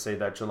great to see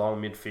that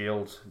Geelong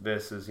midfield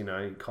versus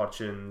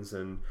Cotchins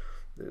and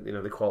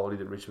the quality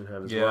that Richmond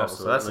have as well.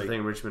 Absolutely. So that's the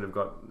thing. Richmond have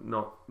got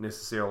not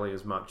necessarily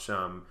as much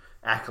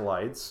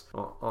accolades,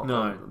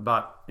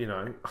 but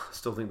I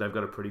still think they've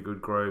got a pretty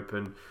good group,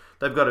 and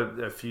they've got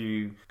a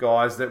few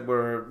guys that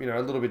were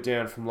a little bit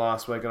down from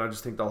last week, and I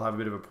just think they'll have a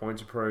bit of a point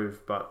to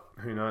prove. But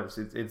who knows?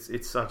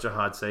 It's such a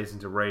hard season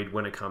to read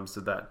when it comes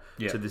to that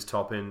to this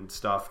top end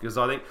stuff, because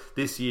I think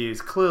this year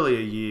is clearly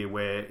a year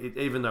where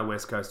even though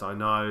West Coast I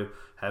know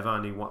have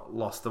only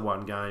lost the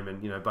one game,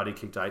 and Buddy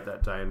kicked 8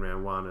 that day in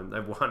round 1, and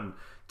they've won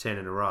 10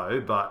 in a row,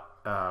 but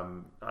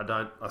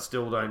I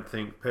still don't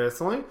think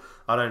personally.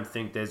 I don't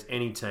think there's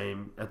any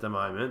team at the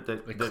moment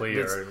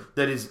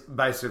that is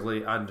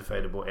basically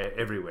undefeatable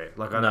everywhere.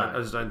 Like I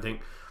just don't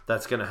think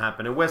that's going to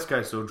happen. And West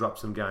Coast will drop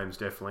some games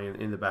definitely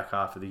in the back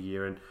half of the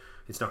year, and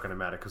it's not going to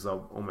matter because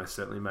they'll almost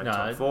certainly make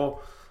top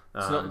 4.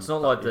 It's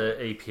not like the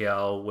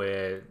EPL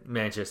where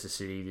Manchester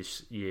City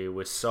this year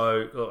was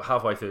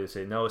halfway through the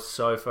season. They were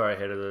so far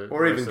ahead of the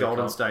or even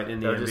Golden State in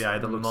the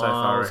NBA that look so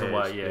far ahead.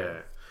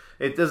 Away,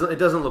 It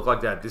doesn't look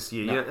like that this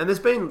year. No. And there's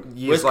been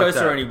years West Coast like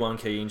that. are only one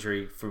key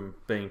injury from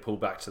being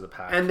pulled back to the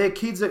pack. And their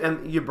kids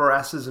and your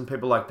Barasses and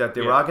people like that.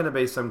 There are going to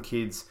be some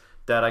kids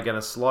that are going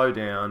to slow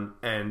down,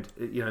 and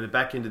the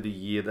back end of the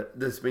year that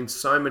there's been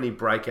so many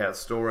breakout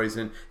stories,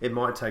 and it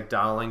might take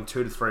Darling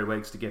 2 to 3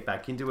 weeks to get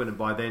back into it, and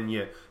by then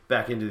you're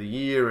back into the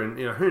year, and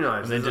who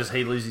knows. And then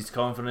he loses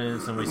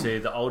confidence, and we see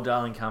the old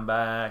Darling come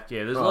back.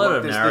 Yeah, there's a lot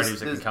of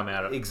narratives that can come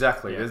out of it.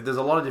 Exactly. Yeah. There's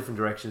a lot of different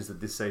directions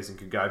that this season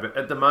could go, but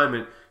at the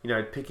moment,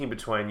 picking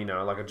between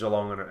like a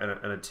Geelong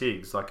and a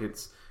Tigs, like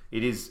it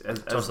is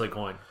toss of the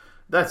coin.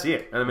 That's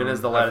it. And I mean, as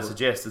the ladder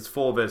suggests, it's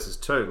 4 versus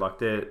 2. Like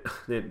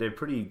they're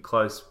pretty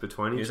close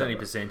between each other. There's only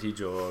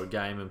percentage or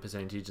game and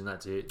percentage, and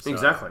that's it. So,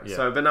 exactly. Yeah.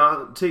 So, but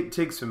no,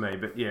 Tigs for me.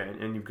 But yeah,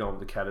 and you've gone with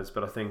the Catters.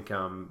 But I think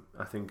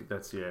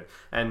that's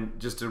And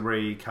just to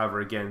recover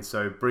again,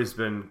 so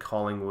Brisbane,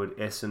 Collingwood,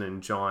 Essendon,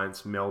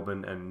 Giants,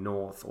 Melbourne, and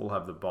North all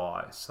have the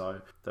bye.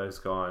 So those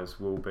guys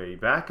will be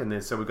back, and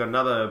then so we've got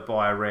another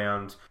bye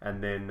round,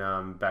 and then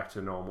back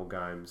to normal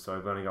games. So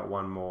we've only got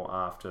one more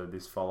after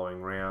this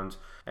following round,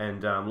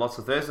 and lots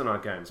of Thursday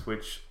night games,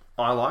 which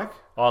I like.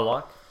 We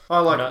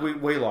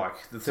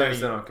like the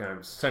Thursday night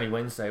games. It's only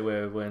Wednesday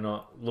where we're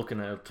not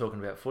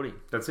talking about footy.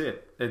 That's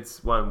it.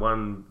 It's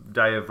one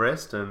day of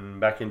rest and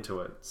back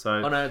into it. So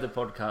I know the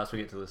podcast we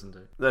get to listen to.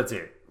 That's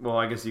it. Well,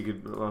 I guess you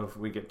could, if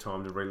we get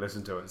time to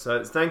re-listen to it.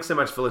 So thanks so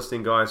much for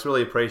listening, guys.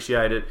 Really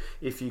appreciate it.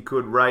 If you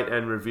could rate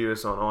and review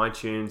us on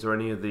iTunes or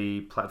any of the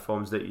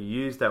platforms that you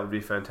use, that would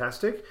be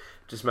fantastic.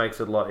 Just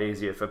makes it a lot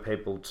easier for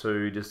people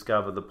to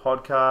discover the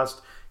podcast.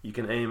 You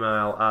can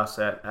email us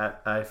at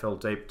AFL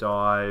Deep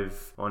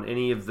Dive on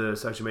any of the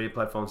social media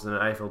platforms, and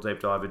at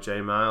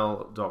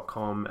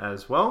afldeepdive@gmail.com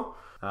as well.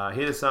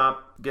 Hit us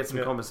up, get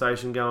some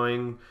conversation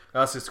going.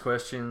 Ask us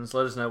questions,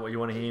 let us know what you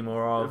want to hear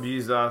more of.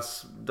 Abuse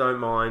us, don't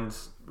mind,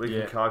 we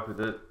can cope with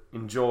it.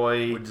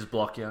 Enjoy we'll just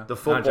block you. The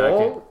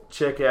football.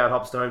 Check out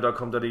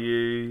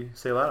hopstohome.com.au.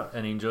 See you later.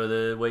 And enjoy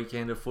the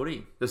weekend of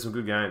footy. There's some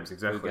good games,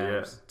 exactly. Good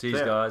games.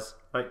 Cheers, guys.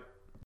 Bye.